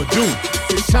gonna do?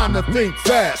 It's time to think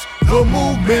fast. The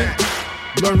movement.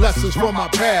 Learn lessons from our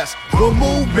past. The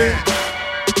movement.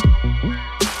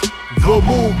 The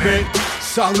movement.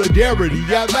 Solidarity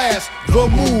at last. The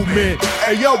movement.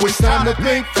 Hey yo, it's time to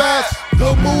think fast.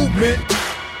 The movement.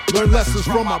 Learn lessons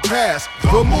from our past.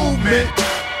 The movement.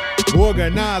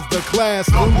 Organize the class.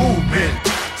 The movement.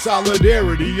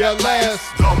 Solidarity at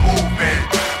last. The movement.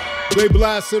 They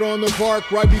blasted on the park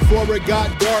right before it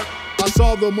got dark. I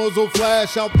saw the muzzle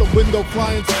flash out the window,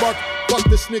 flying spark. Fuck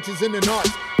the snitches and the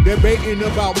narcs. They're baiting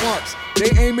about marks.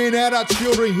 They aiming at our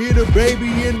children. Hear the baby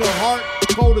in the heart.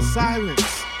 Code of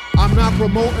silence. I'm not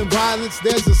promoting violence.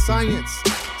 There's a science.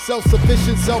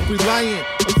 Self-sufficient, self-reliant,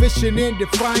 efficient and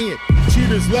defiant.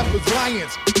 Cheaters left as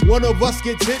lions. One of us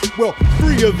gets hit, well,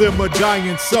 3 of them are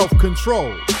dying.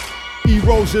 Self-control.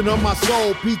 Erosion of my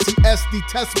soul, PTSD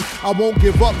test me. I won't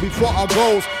give up before our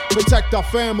goals. Protect our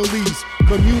families,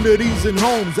 communities, and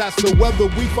homes. As to whether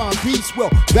we find peace, well,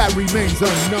 that remains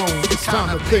unknown. It's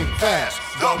time to think fast.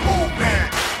 The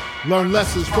movement. Learn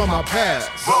lessons from our past.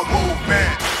 The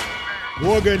movement.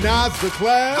 Organize the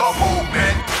class. The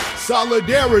movement.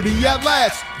 Solidarity at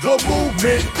last. The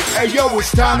movement. Hey yo,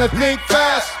 it's time to think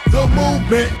fast. The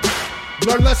movement.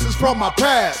 Learn lessons from our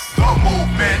past. The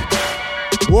movement.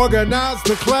 Organize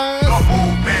the class. The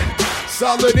movement.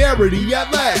 Solidarity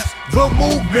at last. The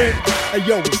movement. Hey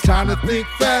yo, it's time to think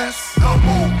fast. The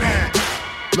movement.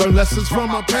 Learn lessons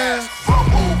from our past. The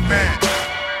movement.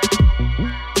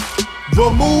 The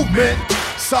movement.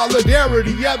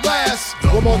 Solidarity at last.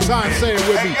 One more time, say it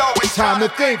with me. Hey, yo, it's time to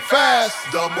think fast.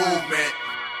 The movement.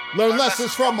 Learn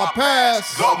lessons from our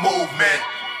past. The movement.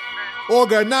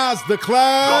 Organize the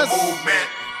class. The movement.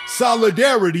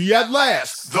 Solidarity at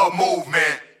last. The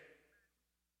movement.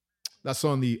 That's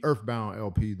on the Earthbound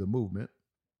LP, The Movement.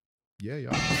 Yeah,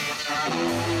 y'all.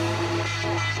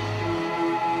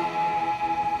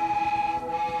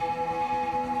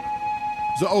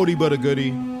 It's an oldie but a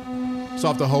goodie. It's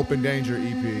off the Hope and Danger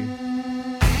EP.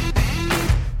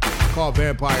 Called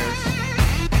Vampires.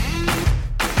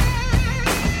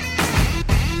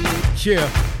 Yeah.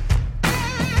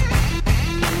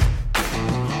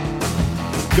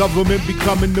 Government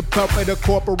becoming the puppet of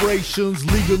corporations,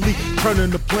 legally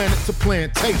turning the planet to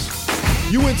plantation.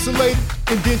 You insulated,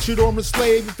 indentured, or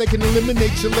enslaved. If they can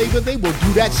eliminate your labor, they will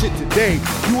do that shit today.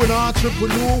 You an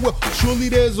entrepreneur, well, surely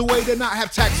there's a way to not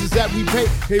have taxes that we pay.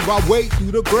 Pave our way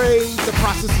through the grave. The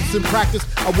processes and practice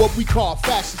are what we call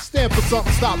fashion. Stand for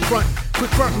something, stop fronting. Quit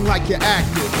fronting like you're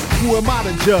active. Who am I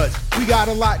to judge? We got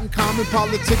a lot in common,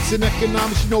 politics and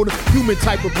economics. You know the human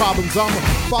type of problems. I'ma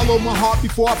follow my heart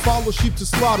before I follow sheep to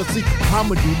slaughter. See,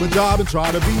 I'ma do my job and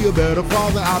try to be a better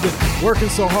father. I've been working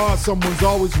so hard, someone's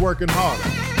always working harder.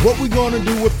 What we gonna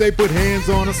do if they put hands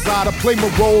on us side? I play my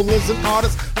role as an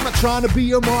artist. I'm not trying to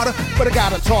be a martyr, but I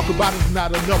gotta talk about it.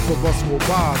 Not enough of us will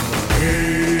bother.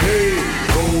 Hey, hey,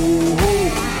 ho, ho.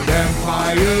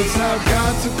 Vampires have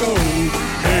got to go.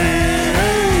 Hey,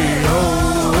 hey, ho,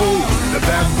 ho. The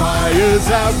vampires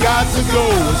have got to go.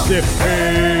 Shit.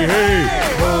 Hey, hey,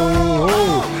 ho,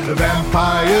 ho. The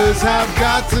vampires have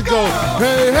got to go.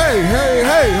 Hey, hey, hey,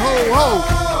 hey, ho,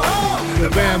 ho. The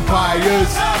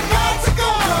vampires have got to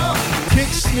go. Kick,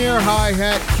 snare,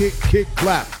 hi-hat, kick, kick,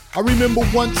 clap. I remember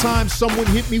one time someone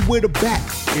hit me with a bat.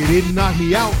 It didn't knock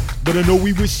me out, but I know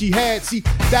we wish he had. See,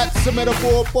 that's a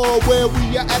metaphor for where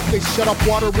we are at. They shut up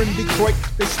water in Detroit.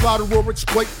 They slaughter or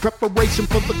exploit. Preparation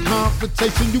for the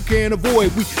confrontation you can't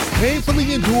avoid. We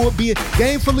painfully endure being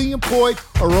gainfully employed.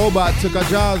 A robot took our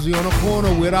jobs. We on a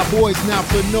corner with our boys now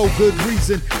for no good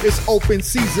reason. It's open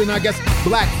season. I guess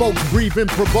black folks breathing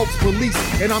provokes police.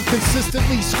 And I'm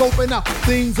consistently scoping out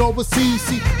things overseas.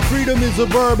 See, freedom is a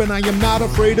verb and I am not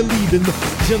afraid of leaving. The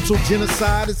gentle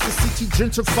genocide is the city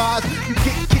gentrifies. You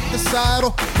get kicked aside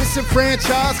or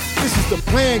disenfranchised. This is the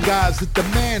plan, guys, that the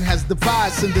man has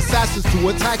devised. Send assassins to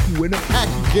attack you in a pack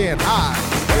you can't hide.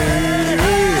 Hey,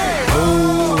 hey,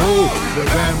 ho, ho. The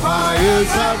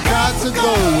vampires have got to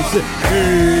go.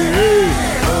 Hey, hey,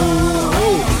 ho, ho.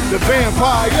 The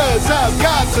vampires have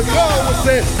got to go.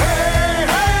 Hey,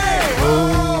 hey, ho,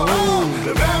 ho.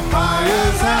 The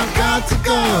vampires have got to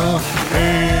go.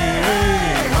 Hey,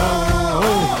 hey, ho,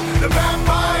 ho. The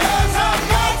vampires have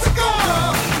got to go.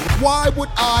 Why would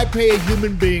I pay a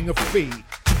human being a fee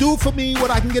to do for me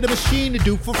what I can get a machine to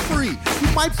do for free?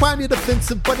 You might find it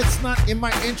offensive, but it's not in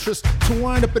my interest to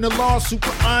wind up in a lawsuit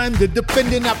where I'm the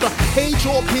defendant after age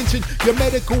or pension. Your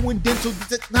medical and dental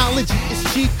technology is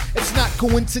cheap. It's not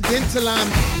coincidental. I'm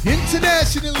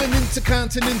international and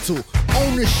intercontinental.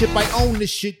 Ownership, I own the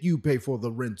shit. You pay for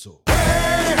the rental.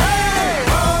 Hey, hey,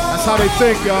 oh. That's how they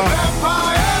think, y'all.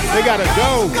 They gotta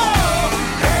go.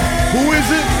 Who is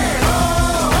it?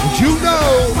 You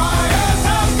know.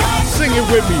 Sing it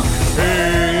with me.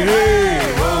 Hey,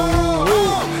 hey, oh,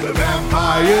 oh. The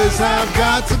vampires have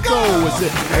got to go. Is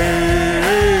it? Hey,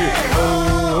 hey,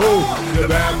 oh, oh. The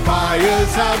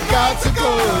vampires have got to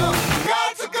go.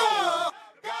 Got to go.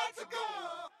 Got to go.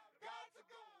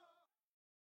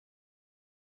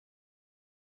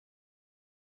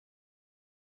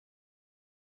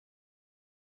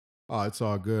 Oh, it's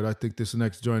all good. I think this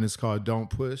next joint is called Don't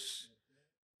Push,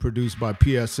 produced by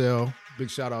PSL. Big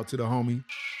shout out to the homie.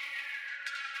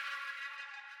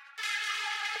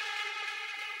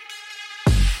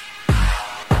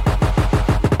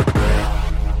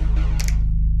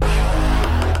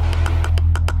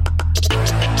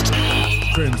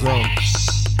 Crenzo.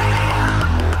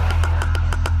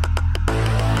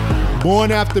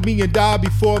 Born after me and die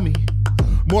before me.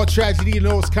 More tragedy in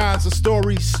those kinds of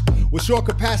stories. With your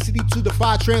capacity to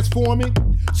defy transforming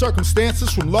circumstances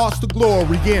from loss to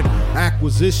glory and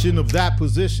acquisition of that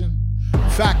position.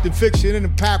 Fact and fiction and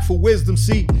impactful wisdom.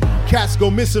 See, cats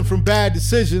go missing from bad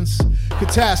decisions,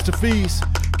 catastrophes,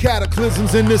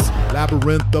 cataclysms in this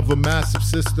labyrinth of a massive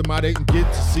system. I didn't get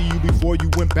to see you before you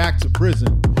went back to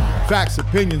prison. Facts,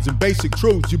 opinions, and basic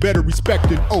truths. You better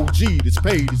respect an OG that's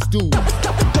paid his dues.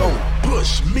 Don't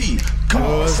push me,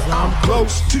 cause I'm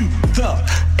close to the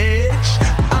edge.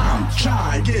 I'm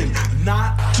trying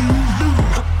not to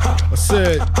lose. I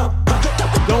said,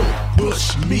 don't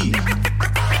push me.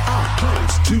 I'm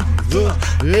close to the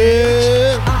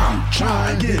edge. I'm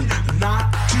trying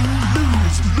not to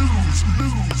lose.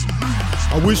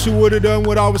 I wish you would have done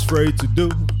what I was afraid to do.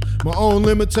 My own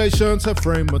limitations have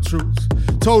framed my truths.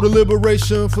 Total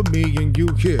liberation for me and you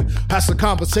here. That's a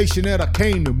conversation that I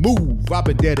came to move. I've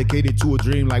been dedicated to a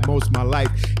dream like most of my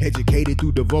life. Educated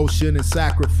through devotion and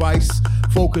sacrifice.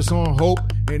 Focus on hope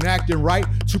and acting right.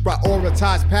 To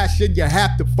prioritize passion, you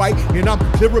have to fight. And I'm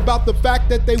clear about the fact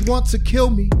that they want to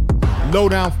kill me. Low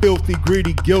down, filthy,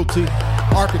 greedy, guilty.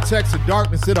 Architects of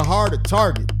darkness that are hard to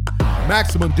target.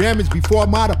 Maximum damage before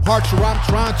my departure. I'm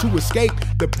trying to escape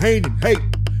the pain and hate.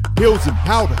 Pills and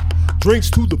powder,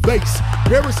 drinks to the face.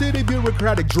 Parasitic,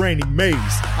 bureaucratic, draining maze.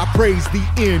 I praise the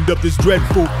end of this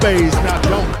dreadful phase. Now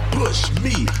don't push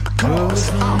me,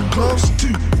 cause I'm close to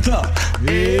the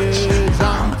edge.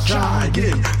 I'm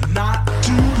trying not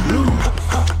to lose.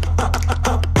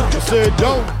 I said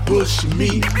don't push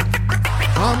me.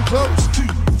 I'm close to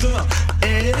the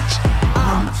edge.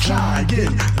 I'm trying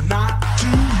not to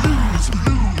lose.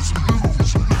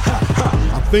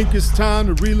 I think it's time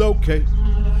to relocate.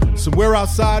 Somewhere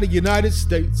outside the United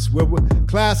States, where we're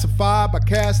classified by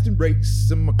caste and race.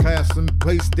 And my class and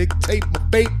place dictate my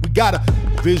fate. We gotta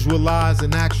visualize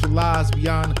and actualize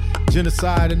beyond the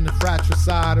genocide and the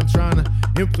fratricide. I'm trying to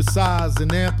emphasize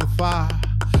and amplify,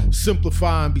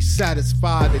 simplify and be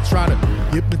satisfied. They try to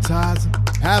hypnotize and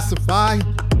pacify,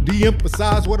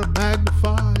 de-emphasize what I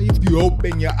magnify. If you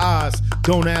open your eyes,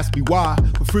 don't ask me why.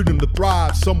 For freedom to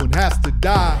thrive, someone has to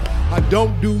die. I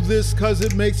don't do this cause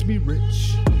it makes me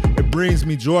rich. It brings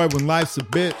me joy when life's a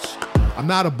bitch. I'm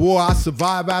not a boy, I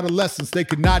survive adolescence. They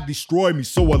could not destroy me,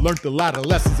 so I learned a lot of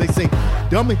lessons. They say,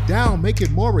 dumb it down, make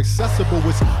it more accessible.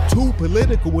 It's too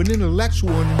political and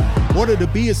intellectual. And in order to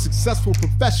be a successful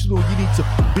professional, you need to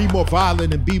be more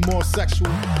violent and be more sexual.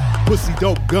 Pussy,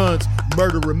 dope, guns,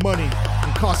 murder and money.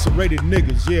 Incarcerated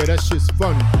niggas, yeah, that shit's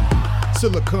funny.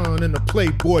 Silicon and a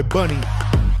Playboy bunny.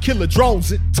 Killer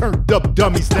drones and turned up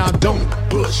dummies. Now don't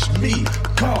push me,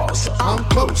 cause I'm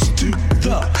close to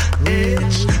the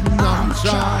edge. I'm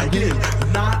trying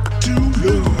not to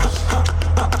lose.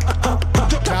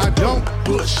 Now don't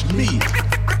push me.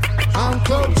 I'm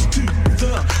close to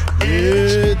the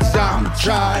edge. I'm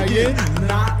trying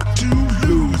not to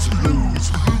lose.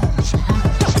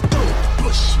 Don't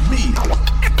push me.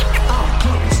 I'm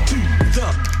close to the.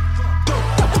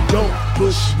 Don't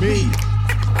push me.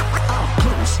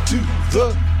 Close to the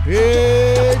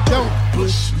edge. Don't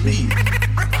push me.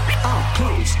 I'm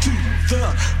close to the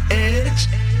edge.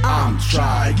 I'm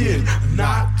trying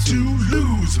not to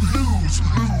lose.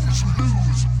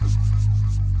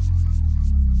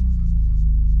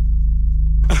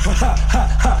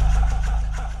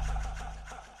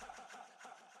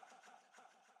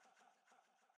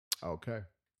 Okay.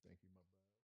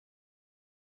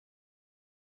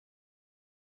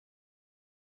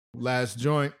 Last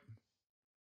joint.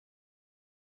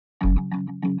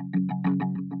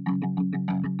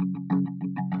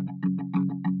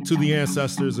 To the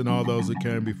ancestors and all those that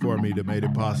came before me that made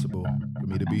it possible for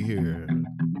me to be here.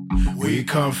 We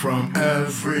come from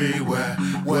everywhere.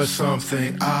 What's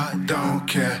something I don't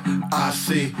care? I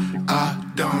see, I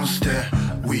don't stare.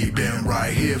 We've been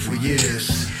right here for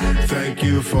years. Thank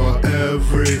you for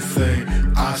everything.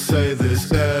 I say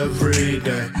this every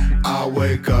day. I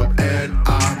wake up and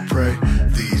I pray.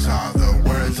 These are the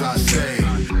words I say.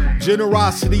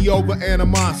 Generosity over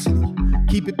animosity.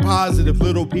 Keep it positive,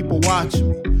 little people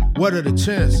watching me. What are the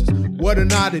chances? What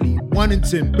an oddity. 1 in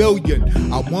 10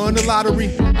 billion. I won the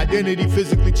lottery. Identity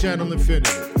physically channel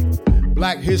infinity.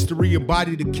 Black history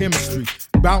embody the chemistry.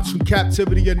 Bounce from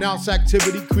captivity, announce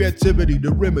activity, creativity,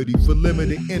 the remedy for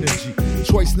limited energy.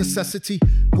 Choice necessity,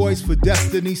 poised for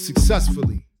destiny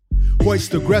successfully.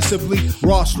 Hoist aggressively,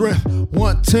 raw strength,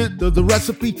 1/10 of the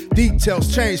recipe.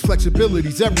 Details change,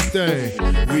 flexibility's everything.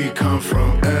 We come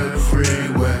from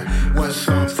everywhere. What's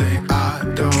something I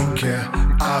don't care?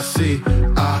 I see,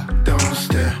 I don't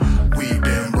stare. We've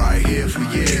been right here for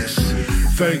years.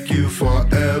 Thank you for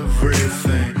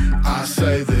everything. I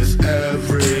say this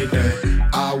every day.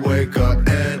 I wake up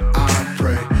and I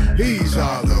pray. These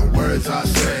are the words I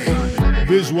say.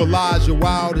 Visualize your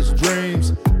wildest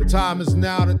dreams. The time is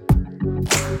now to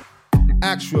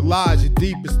actualize your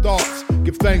deepest thoughts.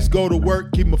 Give thanks, go to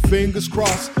work, keep my fingers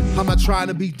crossed. I'm not trying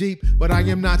to be deep, but I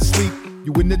am not sleep.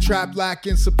 You in the trap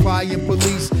lacking supply and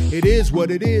police. It is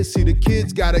what it is, see the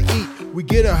kids gotta eat. We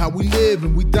get it how we live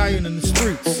and we dying in the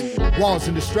streets. Walls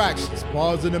and distractions,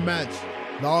 pause and imagine.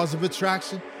 Laws of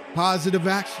attraction, positive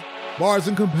action. Bars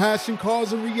and compassion,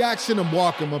 cause and reaction. I'm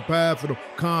walking my path with a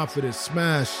confidence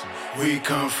smashing. We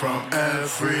come from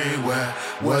everywhere.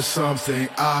 What's something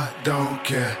I don't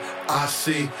care? I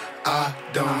see, I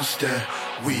don't stare.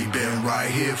 We've been right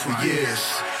here for years.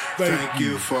 Thank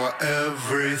you for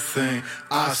everything.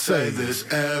 I say this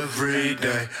every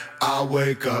day. I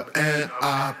wake up and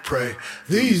I pray.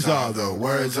 These are the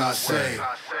words I say.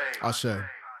 I say.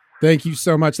 Thank you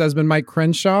so much. That's been Mic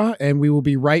Crenshaw, and we will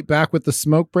be right back with the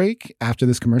smoke break after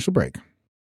this commercial break.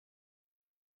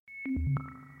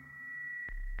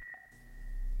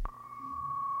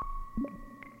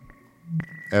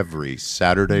 Every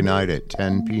Saturday night at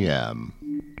 10 p.m.,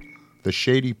 the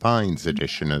Shady Pines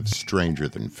edition of Stranger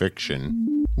Than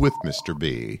Fiction with Mr.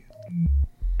 B.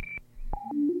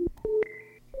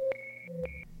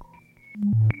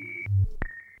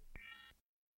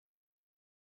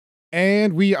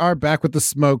 And we are back with the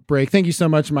smoke break. Thank you so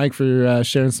much, Mike, for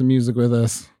sharing some music with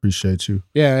us. Appreciate you.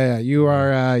 Yeah. You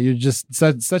are you're just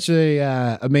such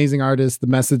a amazing artist. The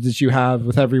message that you have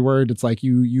with every word, it's like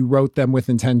you wrote them with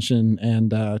intention,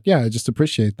 and I just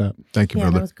appreciate that. Thank you,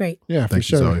 brother. That was great. Yeah, Thank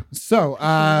for sure. you, Zoe.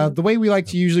 So the way we like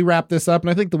to usually wrap this up, and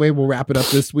I think the way we'll wrap it up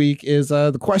this week is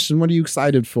the question: what are you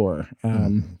excited for?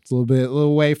 It's a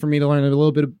little way for me to learn a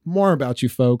little bit more about you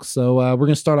folks. So we're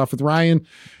gonna start off with Ryan.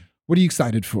 What are you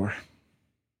excited for?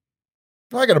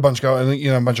 I got a bunch going,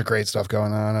 a bunch of great stuff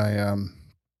going on.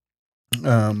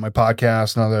 My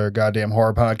podcast, another goddamn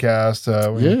horror podcast.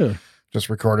 We just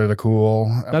recorded a cool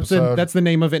episode. That's the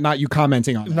name of it, not you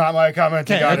commenting on it. Not my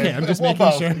commenting on it. Okay, I'm just making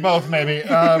sure. Both maybe.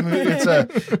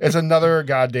 It's another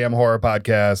goddamn horror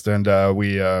podcast, and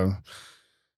we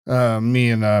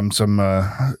me and some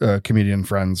comedian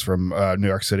friends from New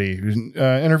York City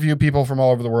interview people from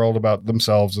all over the world about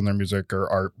themselves and their music or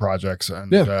art projects,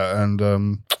 and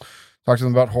talk to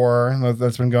them about horror.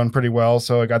 That's been going pretty well,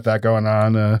 so I got that going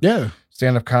on.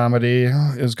 Stand-up comedy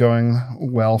is going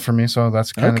well for me, so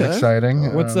that's kind of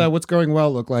exciting. What's going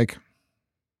well look like?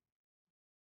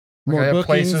 More bookings,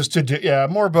 places to do. Yeah,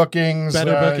 more bookings,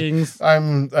 better bookings.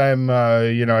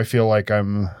 I feel like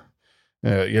I'm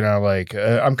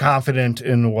confident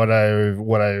in what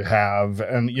I have,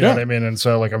 and you know what I mean, and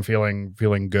so like I'm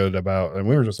feeling good about. And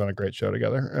we were just on a great show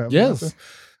together. Yes.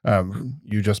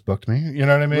 You just booked me. You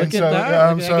know what I mean? Look at that.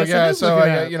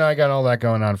 I got all that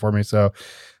going on for me. So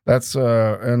that's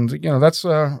that's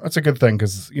a good thing,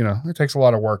 because it takes a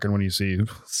lot of work, and when you see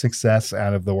success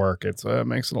out of the work, it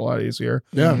makes it a lot easier.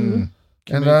 Yeah.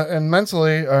 Mm-hmm. And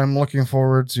mentally, I'm looking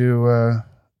forward to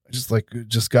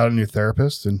just got a new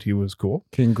therapist, and he was cool.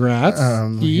 Congrats.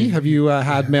 Have you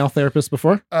had male therapists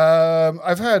before?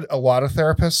 I've had a lot of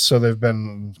therapists, so they've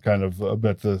been kind of a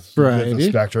bit the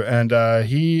spectrum. And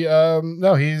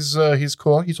he's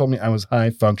cool. He told me I was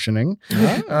high functioning. So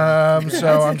I'm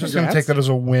just going to take that as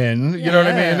a win. You know what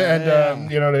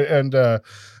I mean?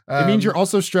 It means you're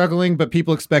also struggling, but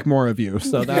people expect more of you.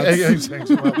 So that's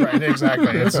right.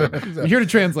 Exactly. You're here to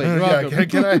translate. You're welcome.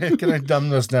 Can I dumb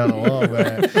this down a little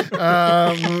bit?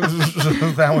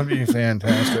 That would be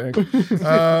fantastic.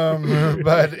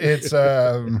 But it's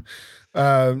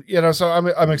So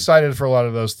I'm excited for a lot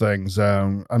of those things.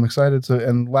 I'm excited to,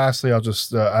 and lastly,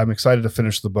 I'm excited to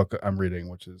finish the book I'm reading,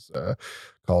 which is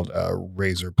called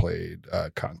Razor Blade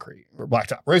Concrete or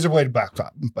Blacktop. Razor Blade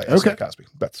Blacktop by S.A. Cosby.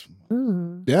 That's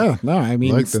Yeah, no, I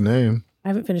mean, like the name. I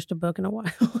haven't finished a book in a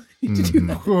while.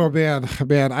 Oh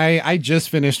man. I just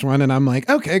finished one and I'm like,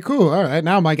 okay, cool. All right.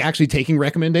 Now I'm like actually taking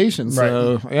recommendations.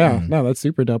 So yeah, no, that's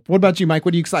super dope. What about you, Mike?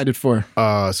 What are you excited for?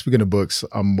 Speaking of books,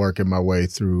 I'm working my way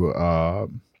through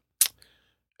An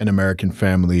American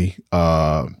Family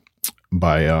by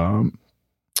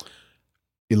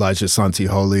Elijah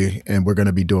Santi-Holy, and we're going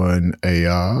to be doing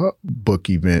a book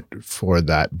event for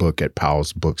that book at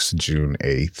Powell's Books June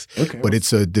 8th. Okay. But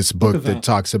it's this book that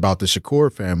talks about the Shakur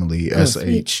family,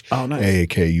 Shakur,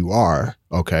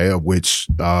 okay, of which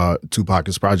Tupac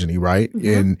is progeny, right?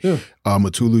 And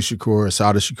Mutulu Shakur,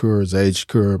 Assata Shakur, Zayd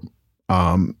Shakur,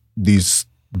 these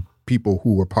people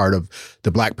who were part of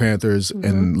the Black Panthers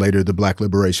and later the Black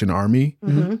Liberation Army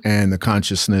and the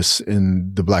consciousness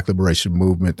in the Black Liberation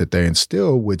movement that they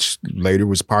instilled, which later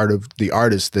was part of the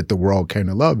artist that the world came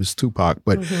to love, is Tupac.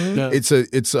 But it's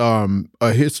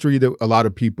a history that a lot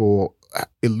of people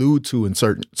allude to in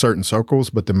certain circles,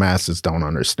 but the masses don't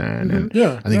understand. And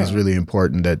I think it's really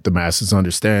important that the masses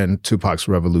understand Tupac's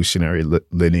revolutionary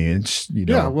lineage.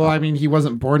 Yeah, well, I mean, he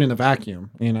wasn't born in a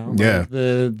vacuum. Like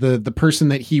the person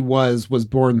that he was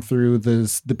born through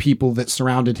the people that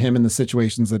surrounded him and the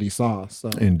situations that he saw.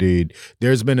 So indeed,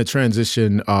 there's been a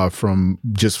transition from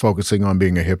just focusing on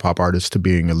being a hip hop artist to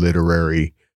being a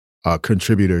literary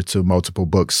contributor to multiple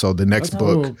books. So the next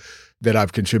book that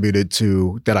I've contributed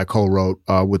to, that I co-wrote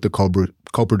with the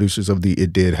co-producers of the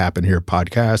It Did Happen Here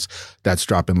podcast, that's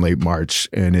dropping late March,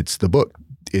 and it's the book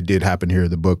It Did Happen Here,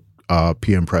 the book.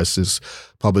 PM Press is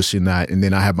publishing that, and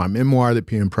then I have my memoir that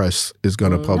PM Press is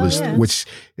going to publish, which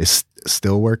is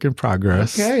still work in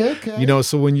progress. Okay.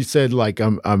 So when you said like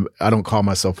I don't call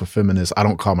myself a feminist, I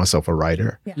don't call myself a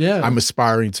writer. I'm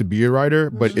aspiring to be a writer,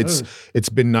 but it's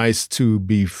been nice to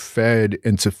be fed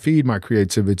and to feed my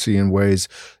creativity in ways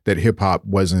that hip hop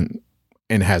wasn't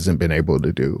and hasn't been able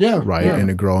to do. And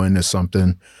to grow into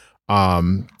something.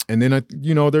 And then,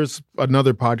 there's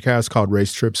another podcast called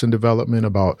Race Trips and Development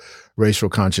about racial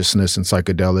consciousness and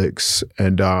psychedelics.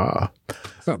 And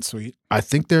sounds sweet. I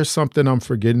think there's something I'm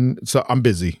forgetting. So I'm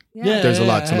busy. There's a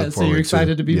lot to look forward to. So you're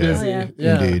excited to be busy.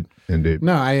 Indeed.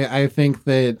 No, I think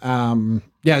that,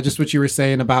 just what you were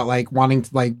saying about like wanting to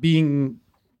like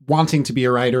wanting to be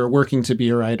a writer or working to be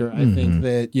a writer. I think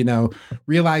that,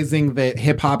 realizing that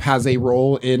hip hop has a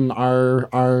role in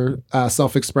our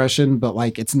self-expression, but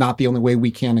like, it's not the only way we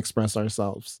can express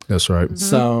ourselves. That's right.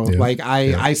 So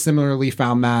I similarly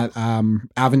found that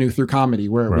avenue through comedy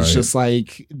where it was just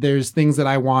like, there's things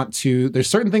that there's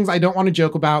certain things I don't want to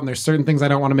joke about. And there's certain things I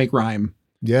don't want to make rhyme.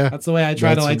 Yeah. That's the way I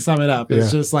try to like sum it up.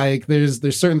 It's just like there's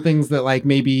certain things that like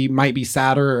maybe might be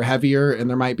sadder or heavier, and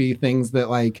there might be things that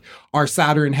like are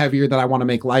sadder and heavier that I want to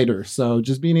make lighter. So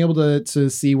just being able to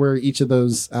see where each of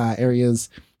those areas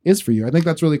is for you. I think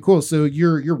that's really cool. So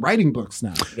you're writing books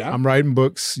now. Yeah. I'm writing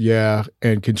books,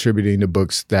 and contributing to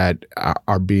books that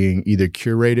are being either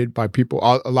curated by people.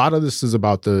 A lot of this is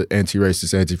about the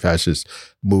anti-racist, anti-fascist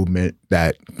movement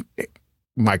that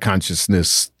my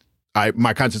consciousness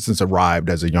arrived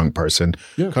as a young person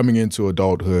coming into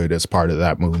adulthood as part of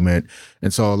that movement.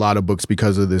 And so a lot of books,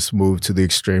 because of this move to the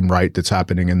extreme right that's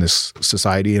happening in this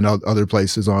society and other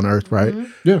places on earth, right?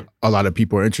 A lot of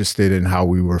people are interested in how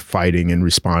we were fighting and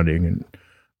responding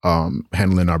and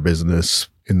handling our business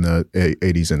in the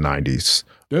 80s and 90s.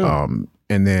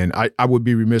 And then I would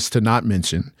be remiss to not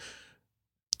mention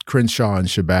Crenshaw and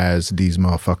Shabazz, These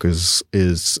Motherfuckers,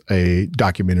 is a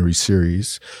documentary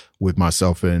series with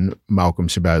myself and Malcolm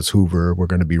Shabazz Hoover. We're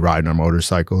going to be riding our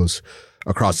motorcycles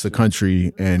across the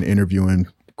country and interviewing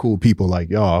cool people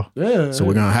like y'all. So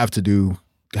we're going to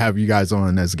have you guys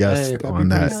on as guests on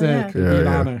that. Sick.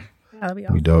 Honor. That'd be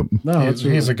awesome. Be dope. No,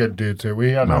 he's a good dude too.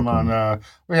 We had him on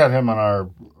our.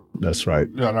 That's right.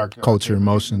 On our Culture in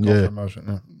Motion.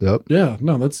 Yep. Yeah.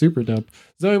 No, that's super dope.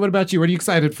 Zoe, what about you? What are you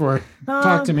excited for?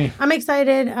 Talk to me. I'm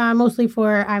excited mostly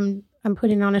for I'm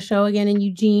putting on a show again in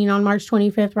Eugene on March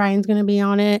 25th. Ryan's going to be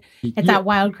on it. It's at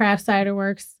Wildcraft Cider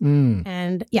Works.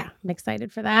 And I'm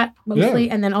excited for that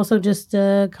mostly. And then also just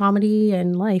comedy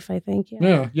and life, I think.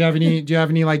 Do you have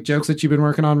any like jokes that you've been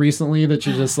working on recently that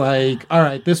you're just like, all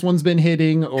right, this one's been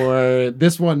hitting, or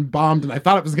this one bombed and I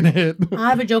thought it was going to hit? I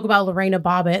have a joke about Lorena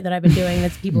Bobbitt that I've been doing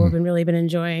that people have really been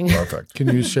enjoying. Perfect. Can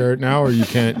you share it now, or you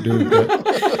can't do it?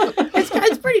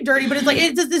 It's pretty dirty, but it's like,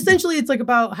 it's essentially, it's like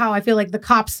about how I feel like the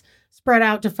cops spread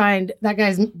out to find that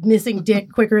guy's missing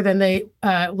dick quicker than they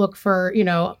look for,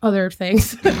 other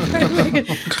things.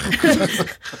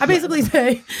 I basically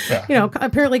say,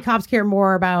 apparently cops care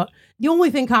more about, the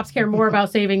only thing cops care more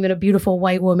about saving than a beautiful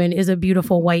white woman is a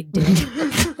beautiful white dick.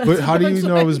 But how do you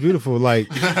know it was beautiful? Like,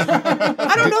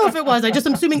 I don't know if it was. I just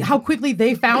am assuming how quickly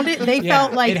they found it. They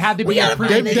felt like it had to be.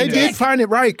 They did find it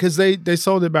right because they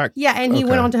sold it back. Yeah, and he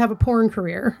went on to have a porn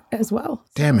career as well.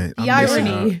 Damn it! The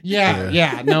irony.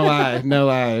 Yeah. No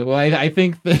lie. Well, I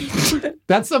think that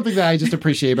that's something that I just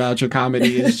appreciate about your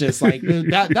comedy. Is just like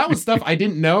that was stuff I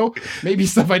didn't know, maybe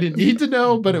stuff I didn't need to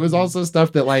know, but it was also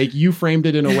stuff that like you framed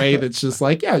it in a way that's just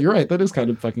like, yeah, you're right. That is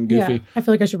kind of fucking goofy. Yeah. I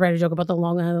feel like I should write a joke about the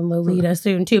Long Island Lolita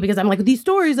soon too, because I'm like, these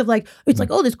stories of like, it's like,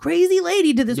 oh, this crazy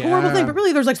lady did this horrible thing, but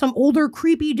really there's like some older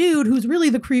creepy dude who's really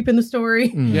the creep in the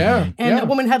story. Yeah. And a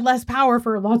woman had less power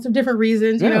for lots of different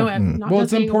reasons, and not well,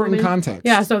 just it's being a important woman. context.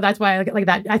 Yeah, so that's why I like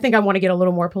that. I think I want to get a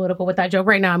little more political with that joke.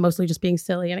 Right now I'm mostly just being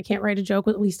silly, and I can't write a joke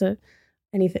with at least a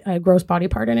gross body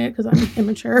part in it because I'm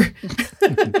immature.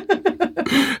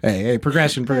 Hey,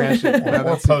 progression. Yeah,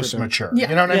 or post-mature. Yeah.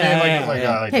 You know what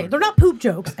I mean? Hey, they're not poop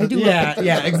jokes. I do love them.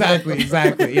 Yeah,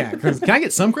 exactly. Yeah, can I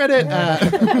get some credit? Yeah,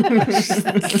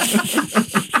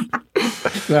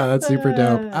 that's super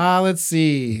dope. Let's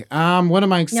see. What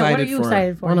am I excited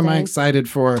for? What am I excited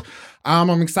for?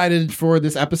 I'm excited for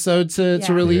this episode to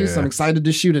release. I'm excited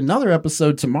to shoot another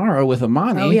episode tomorrow with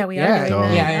Amani. Oh, yeah, we are.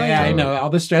 Yeah, I know. All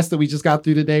the stress that we just got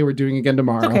through today, we're doing again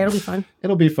tomorrow. It's okay, it'll be fun.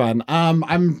 It'll be fun.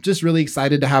 I'm just really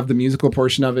excited to have the musical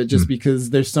portion of it just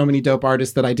because there's so many dope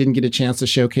artists that I didn't get a chance to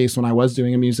showcase when I was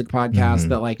doing a music podcast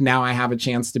that like now I have a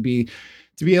chance to be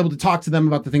able to talk to them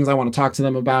about the things I want to talk to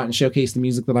them about and showcase the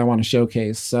music that I want to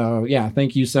showcase. So yeah,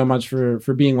 thank you so much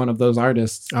for being one of those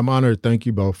artists. I'm honored. Thank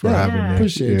you both for having me.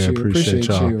 Appreciate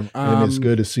you. And it's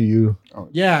good to see you.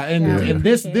 Yeah, and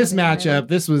this matchup,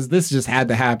 this just had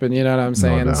to happen. You know what I'm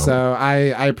saying? No. So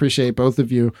I appreciate both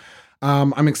of you.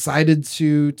 I'm excited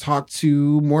to talk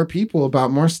to more people about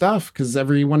more stuff because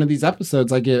every one of these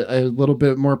episodes I get a little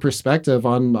bit more perspective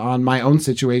on my own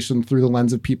situation through the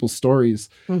lens of people's stories.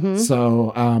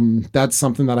 So that's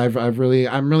something that I'm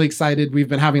really excited. We've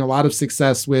been having a lot of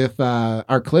success with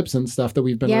our clips and stuff that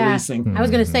we've been releasing. I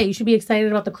was gonna say you should be excited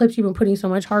about the clips you've been putting so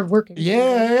much hard work into.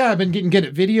 Yeah. I've been getting good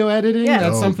at video editing. Yeah.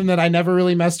 That's something that I never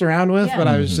really messed around with, but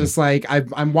I was just like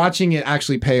I'm watching it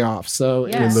actually pay off. So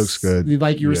it looks good.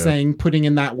 Like you were saying, putting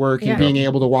in that work and being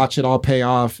able to watch it all pay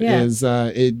off is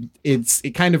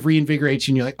it kind of reinvigorates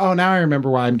you and you're like, oh, now I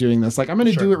remember why I'm doing this. Like I'm going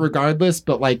to do it regardless,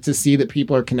 but like to see that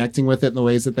people are connecting with it in the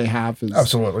ways that they have is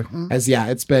absolutely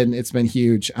it's been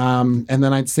huge. And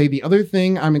then I'd say the other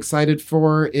thing I'm excited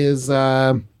for is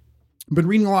been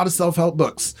reading a lot of self-help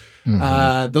books.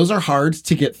 Those are hard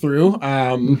to get through.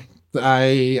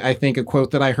 I think a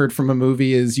quote that I heard from a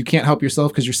movie is "You can't help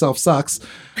yourself because yourself sucks."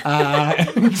 Thought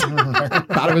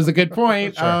it was a good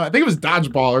point. I think it was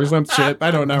Dodgeball or some shit.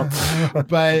 I don't know,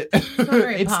 but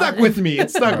it stuck with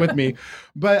me.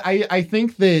 But I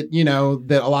think that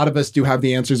that a lot of us do have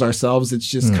the answers ourselves. It's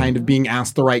just kind of being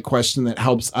asked the right question that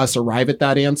helps us arrive at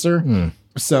that answer.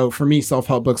 So for me,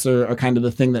 self-help books are kind of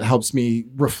the thing that helps me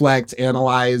reflect,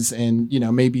 analyze, and,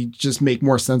 maybe just make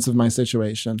more sense of my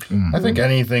situation. I think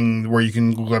anything where you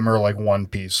can glimmer like one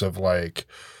piece of like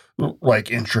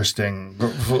interesting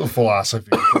philosophy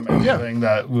from anything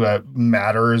that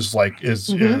matters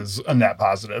is a net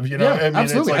positive. I mean,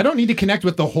 absolutely. I don't need to connect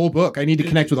with the whole book. I need to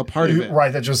connect with a part of it.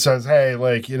 Right. That just says, hey,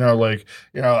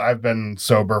 I've been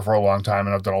sober for a long time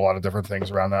and I've done a lot of different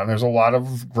things around that. And there's a lot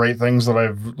of great things that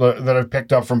I've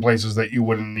picked up from places that you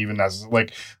wouldn't even necessarily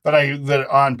that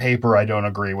on paper I don't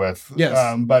agree with.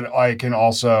 Yes. But I can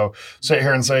also sit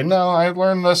here and say, no, I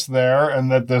learned this there,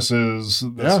 and that this has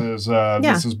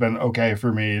been okay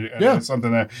for me. And it's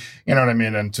something that, you know what I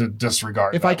mean? And to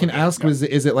disregard. If I can ask, is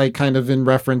it like kind of in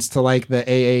reference to like the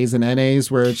AAs and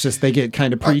NAs where it's just they get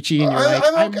kind of preachy and you're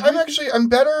I'm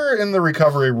better in the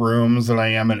recovery rooms than I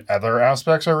am in other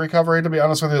aspects of recovery, to be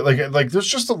honest with you. Like there's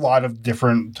just a lot of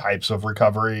different types of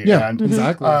recovery. Yeah, and,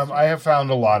 exactly. I have found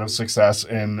a lot of success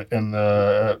in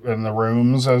the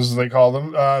rooms, as they call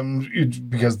them,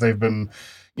 because they've been,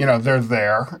 they're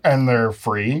there and they're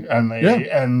free and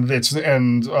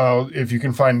if you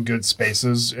can find good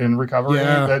spaces in recovery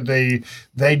that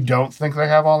they don't think they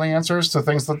have all the answers to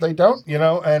things that they don't,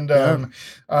 and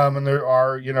there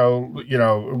are,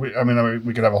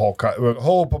 we could have a whole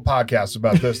podcast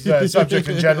about this subject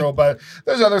in general, but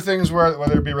there's other things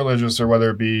whether it be religious or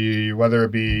whether it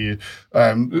be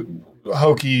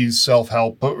hokey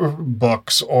self-help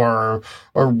books or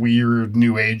weird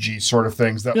new agey sort of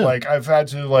things that I've had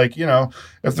to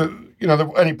if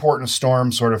any port in a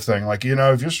storm sort of thing. Like,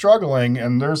 if you're struggling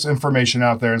and there's information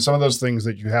out there and some of those things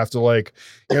that you have to like,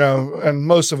 and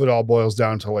most of it all boils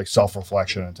down to like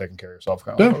self-reflection and taking care of yourself,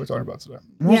 kind of like what we're talking about today.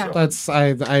 Well,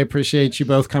 I appreciate you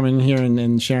both coming here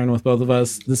and sharing with both of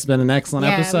us. This has been an excellent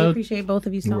episode. We appreciate both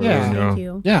of you so much. Thank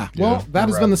you. Well, that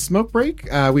has been the Smoke Break.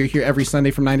 We're here every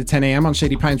Sunday from 9 to 10 a.m. on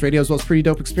Shady Pines Radio, as well as Pretty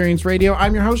Dope Xperience Radio.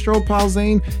 I'm your host, Joel Paul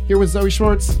Zane, here with Zoe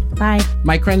Schwartz. Bye.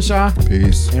 Mic Crenshaw.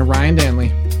 Peace. And Ryan Danley.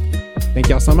 Thank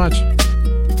y'all so much.